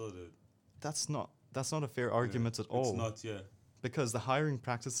I saw that. That's not a fair argument at all. It's not, because the hiring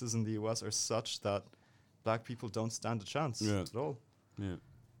practices in the US are such that black people don't stand a chance at all. Yeah.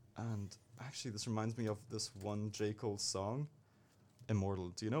 And actually, this reminds me of this one J. Cole song, Immortal.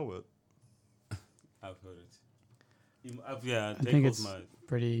 Do you know it? I've heard it. I think it's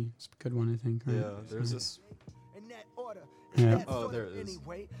pretty good one, I think. Right? Yeah, there's this... In that order. Yeah. Oh, there it is.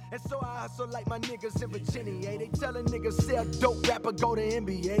 Anyway. And so I hustle like my niggas in Virginia. They telling niggas sell dope rapper, go to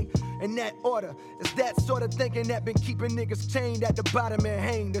NBA. In that order. It's that sort of thinking that been keeping niggas chained at the bottom and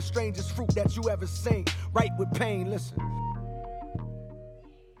hang. The strangest fruit that you ever seen. Right with pain, listen.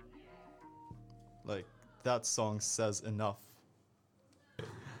 Like, that song says enough.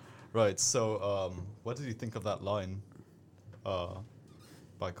 Right, so what did you think of that line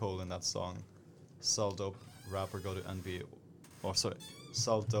by Cole in that song? Sell dope, rapper, go to NBA.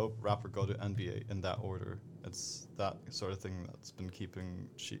 Sell dope, rapper, go to NBA, in that order. It's that sort of thing that's been keeping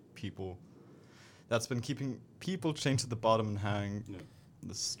people chained to the bottom and hang. Yeah.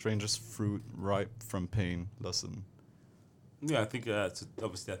 The strangest fruit ripe from pain. Listen. Yeah, I think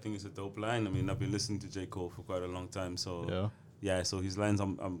obviously I think it's a dope line. I mean, I've been listening to J. Cole for quite a long time, so yeah, so his lines,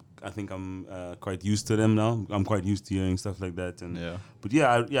 I think I'm quite used to them now. I'm quite used to hearing stuff like that, and but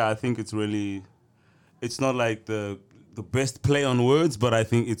I think it's really, it's not like the best play on words, but I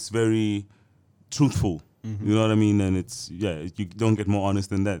think it's very truthful. Mm-hmm. You know what I mean? And it's you don't get more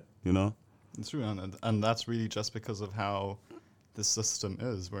honest than that. You know? It's true, and that's really just because of how the system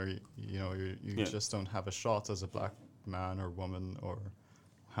is, where you just don't have a shot as a black man or woman or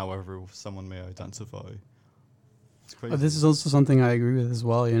however someone may identify. It's crazy. This is also something I agree with as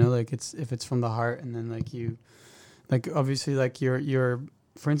well. You know, like if it's from the heart, and then like obviously like your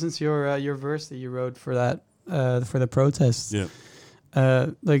for instance your verse that you wrote for that for the protests. Yeah.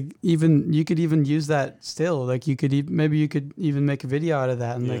 Like even you could even use that still. Like you could maybe you could even make a video out of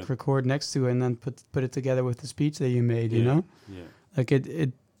that and like record next to it and then put it together with the speech that you made. You know. Yeah. Like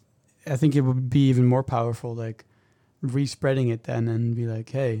it. I think it would be even more powerful. Like re-spreading it then and be like,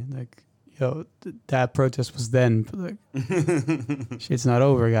 hey, like. Yo, that protest was then, but like, shit's not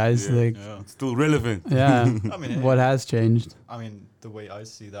over, guys. Like, it's still relevant. Yeah, I mean, what has changed? I mean, the way I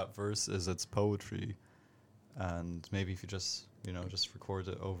see that verse is it's poetry, and maybe if you just record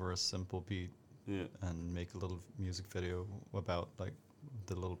it over a simple beat, and make a little music video about like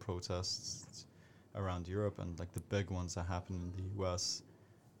the little protests around Europe and like the big ones that happen in the US,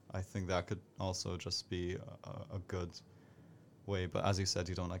 I think that could also just be a good way. But as you said,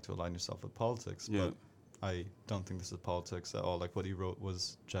 you don't like to align yourself with politics, but I don't think this is politics at all. Like what he wrote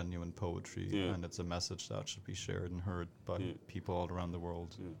was genuine poetry, and it's a message that should be shared and heard by people all around the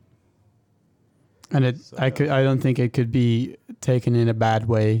world. And I don't think it could be taken in a bad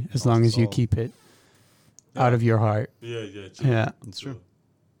way as long as you keep it out of your heart. Yeah, it's true.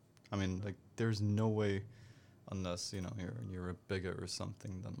 I mean, like there's no way, unless you're a bigot or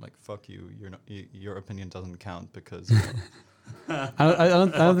something, then like fuck you. Your opinion doesn't count because. I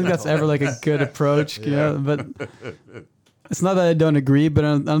don't think that's ever like a good approach, you know. But it's not that I don't agree, but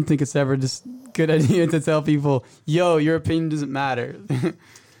I don't think it's ever just good idea to tell people, "Yo, your opinion doesn't matter."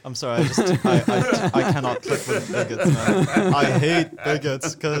 I'm sorry, I cannot click with bigots, man. I hate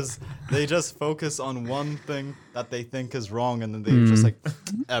bigots because they just focus on one thing that they think is wrong, and then they just like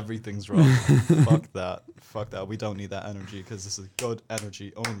everything's wrong. Fuck that. We don't need that energy because this is good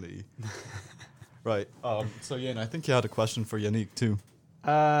energy only. Right. So, Yen, I think you had a question for Yannick, too.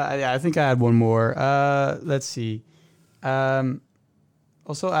 I think I had one more. Let's see.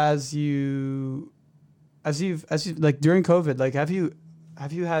 Also, as you've like during COVID, like have you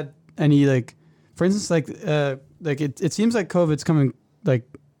had any like, for instance, like it seems like COVID's coming like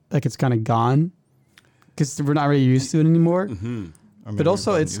it's kind of gone because we're not really used to it anymore. Mm-hmm. But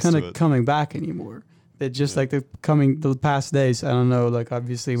also, it's kind of coming back anymore. It just like the past days, I don't know, like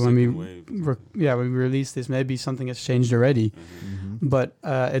obviously when we released this, maybe something has changed already. Mm-hmm. But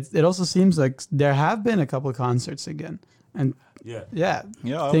it also seems like there have been a couple of concerts again. And I was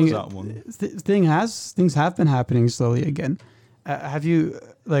at one. Things have been happening slowly again. Have you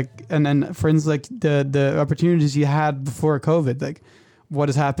like, and then for instance, like the opportunities you had before COVID, like what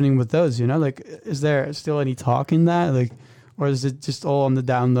is happening with those, you know, like is there still any talk in that, like, or is it just all on the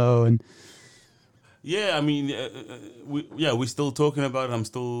down low? And yeah, I mean, we're still talking about it. I'm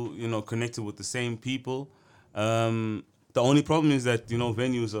still, connected with the same people. The only problem is that,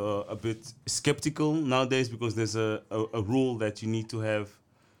 venues are a bit skeptical nowadays because there's a rule that you need to have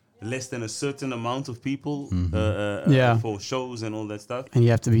less than a certain amount of people for shows and all that stuff. And you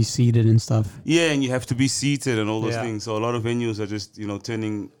have to be seated and stuff. Yeah, and you have to be seated and all those things. So a lot of venues are just,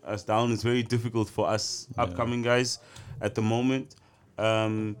 turning us down. It's very difficult for us upcoming guys at the moment.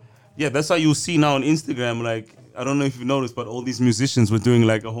 That's why you'll see now on Instagram, like, I don't know if you've noticed, but all these musicians were doing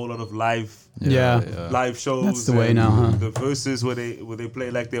like a whole lot of live shows. That's the way now, huh? The verses where they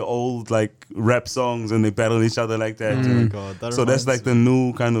play like their old like rap songs and they battle each other like that. Oh my God, so that's like the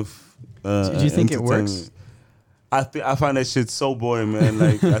new kind of. Do you think it works? I find that shit so boring, man.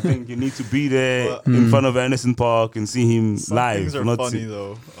 Like I think you need to be there in front of Anderson Paak and see him live. Things are funny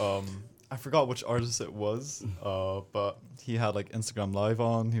though. I forgot which artist it was, but he had like Instagram Live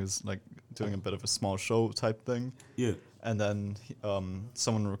on. He was like doing a bit of a small show type thing. Yeah. And then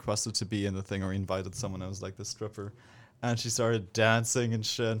someone requested to be in the thing, or he invited someone. It was like the stripper, and she started dancing and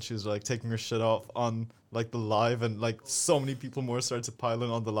shit. And she was like taking her shit off on like the live, and like so many people more started to pile in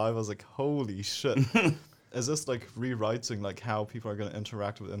on the live. I was like, holy shit. Is this like rewriting like how people are going to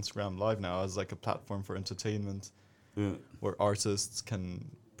interact with Instagram Live now as like a platform for entertainment, where artists can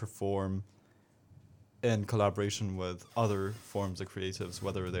perform in collaboration with other forms of creatives,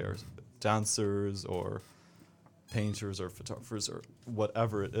 whether they're dancers or painters or photographers or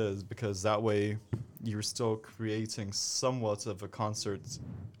whatever it is, because that way you're still creating somewhat of a concert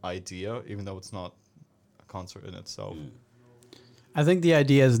idea, even though it's not a concert in itself. I think the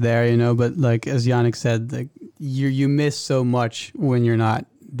idea is there, you know, but like as Yannick said, like you miss so much when you're not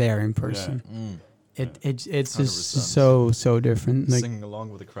there in person. Yeah. It's just 100%. so different. Like Singing along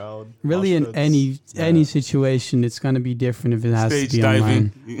with the crowd. really in any situation, it's gonna be different if it has Stage to be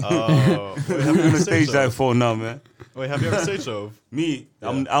diving. online. Oh, wait, have you I'm ever a stage stage dive dove? for now, man. Wait, have you ever stage dove? Me,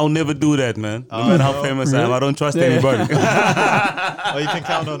 Yeah. I'll never do that, man. No Oh, matter how no? famous I am, I don't trust Yeah. anybody. Oh, you can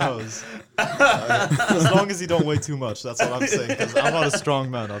count on those. As long as you don't weigh too much, that's what I'm saying. Because I'm not a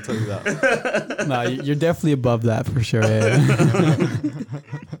strong man, I'll tell you that. No, you're definitely above that for sure. Yeah.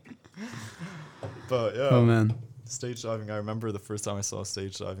 But yeah, Oh man. stage diving. I remember the first time I saw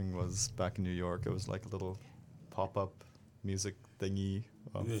stage diving was back in New York. It was like a little pop-up music thingy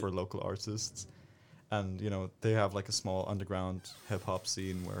Yeah. for local artists, and you know they have like a small underground hip hop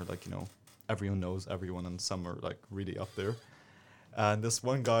scene where like you know everyone knows everyone, and some are like really up there. And this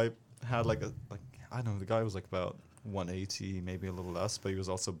one guy had like I don't know, the guy was like about 180, maybe a little less, but he was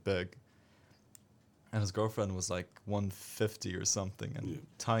also big. And his girlfriend was like 150 or something and Yeah.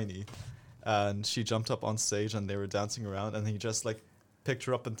 tiny. And she jumped up on stage and they were dancing around and he just like picked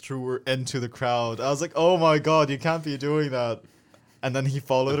her up and threw her into the crowd. I was like, oh my God, you can't be doing that. And then he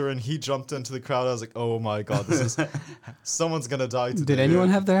followed her and he jumped into the crowd. I was like, oh my God, this is someone's gonna die today. Did anyone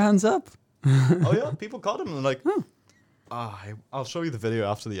have their hands up? Oh yeah, people caught him and like, I'll show you the video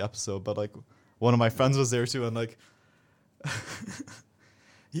after the episode. But like, one of my friends was there too, and like,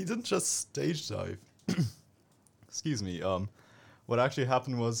 he didn't just stage dive. Excuse me. What actually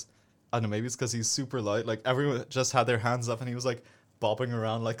happened was, I don't know, maybe it's because he's super light. Like everyone just had their hands up, and he was like bobbing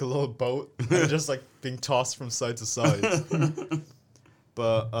around like a little boat, and just like being tossed from side to side.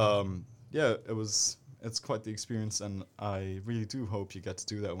 But yeah, it's quite the experience, and I really do hope you get to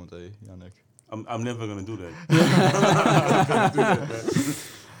do that one day, Yannick. I'm never gonna do that.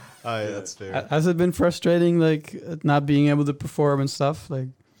 That's fair. Has it been frustrating, like not being able to perform and stuff? Like,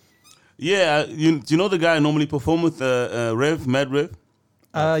 Yeah, you know the guy I normally perform with, Mad Rev?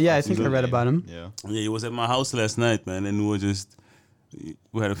 yeah, I think I read about him. Yeah. Yeah, he was at my house last night, man, and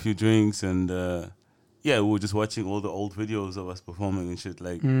we had a few drinks, and yeah, we were just watching all the old videos of us performing and shit,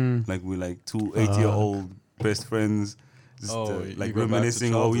 like we're like two 8-year-old best friends, just You like go back to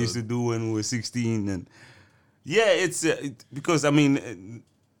reminiscing what we used to childhood. do when we were 16, and yeah, it's because I mean.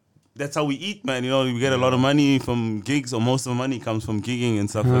 That's how we eat, man. You know, we get a lot of money from gigs, or most of the money comes from gigging and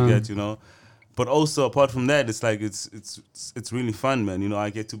stuff like that. You know, but also apart from that, it's like it's really fun, man. You know,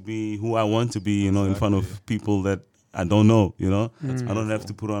 I get to be who I want to be. You know, in front of people that I don't know. You know, I don't have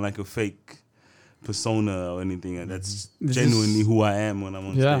to put on like a fake persona or anything, and that's genuinely who I am when I'm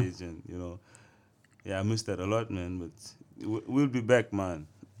on stage. And you know, yeah, I miss that a lot, man. But we'll be back, man.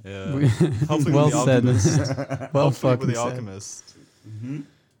 Yeah. Hopefully Well with the said. Alchemist. Well Hopefully with fucking the said. Alchemist.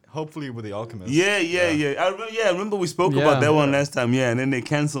 Hopefully with the Alchemist. Yeah. I remember we spoke Yeah. about that one last time. Yeah, and then they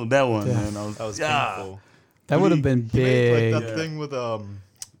canceled that one, Yeah. man. That was yeah. painful. That would have been He made big. like that thing with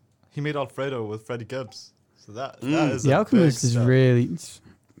he made Alfredo with Freddie Gibbs. So that is The a Alchemist big is step. really,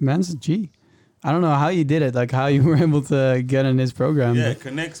 man's a G. I don't know how you did it, like how you were able to get in his program. Yeah, but it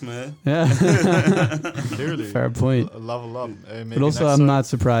connects, man. yeah. Clearly. Fair point. Level up. But also, I'm not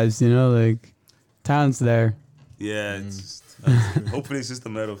surprised, you know, like talent's there. Yeah, it's hopefully it's just a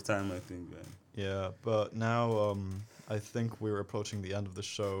matter of time, I think, man. Yeah, but now I think we're approaching the end of the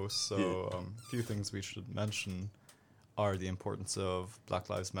show, so a few things we should mention are the importance of Black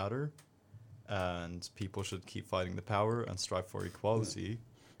Lives Matter, and people should keep fighting the power and strive for equality.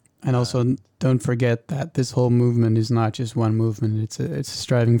 And also, don't forget that this whole movement is not just one movement. It's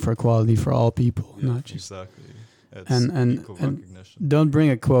striving for equality for all people, not just. Exactly. It's And equal and recognition. don't bring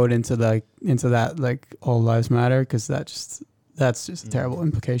a quote into that like all lives matter, because that's just a terrible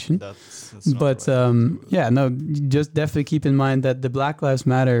implication. That's not But the right way to do it. yeah, no, just definitely keep in mind that the Black Lives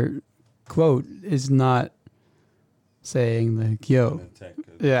Matter quote is not saying like, yo,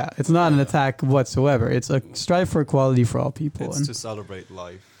 yeah, it's not an attack whatsoever. It's a strive for equality for all people. It's And to celebrate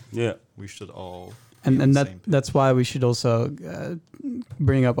life. Yeah. We should all be and on the that same page. that's why we should also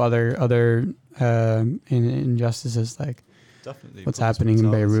bring up other injustices, like Definitely what's police happening in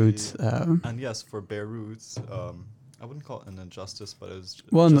brutality. Beirut. And yes, for Beirut, I wouldn't call it an injustice, but it was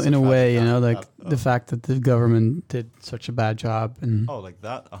Well, just in a way, tragic you know, act like that, the fact that the government did such a bad job, and oh, like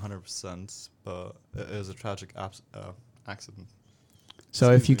that, 100%. But it is a tragic accident.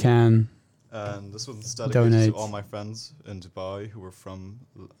 so if you can, And this was dedicated donate. to all my friends in Dubai who were from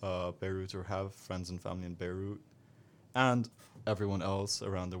Beirut or have friends and family in Beirut, and everyone else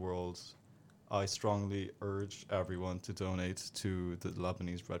around the world. I strongly urge everyone to donate to the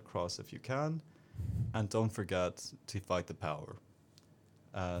Lebanese Red Cross if you can, and don't forget to fight the power.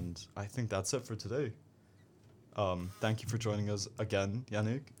 And I think that's it for today. Thank you for joining us again,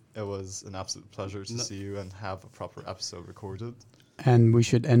 Yannick. It was an absolute pleasure to see you and have a proper episode recorded. And we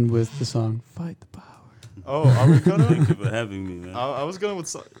should end with the song "Fight the Power." Oh, are we gonna? Thank you for having me, man. I was gonna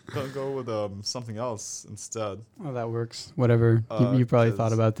go with something else instead. Oh, that works. Whatever. You probably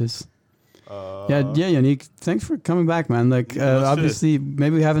thought about this. Yeah, Yannick. Thanks for coming back, man. Like, obviously,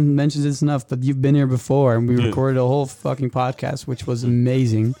 maybe we haven't mentioned this enough, but you've been here before, and we recorded a whole fucking podcast, which was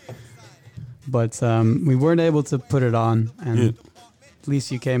amazing. But we weren't able to put it on, and at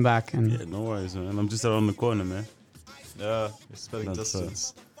least you came back. And yeah, no worries, man. I'm just around the corner, man. Yeah, you're spending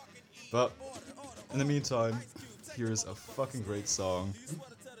distance. But in the meantime, here's a fucking great song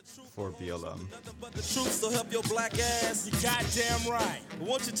for BLM. But the truth still help your black ass. You goddamn right. But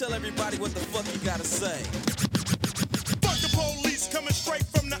won't you tell everybody what the fuck you gotta say? Fuck the police coming straight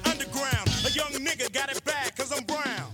from the underground. A young nigga got it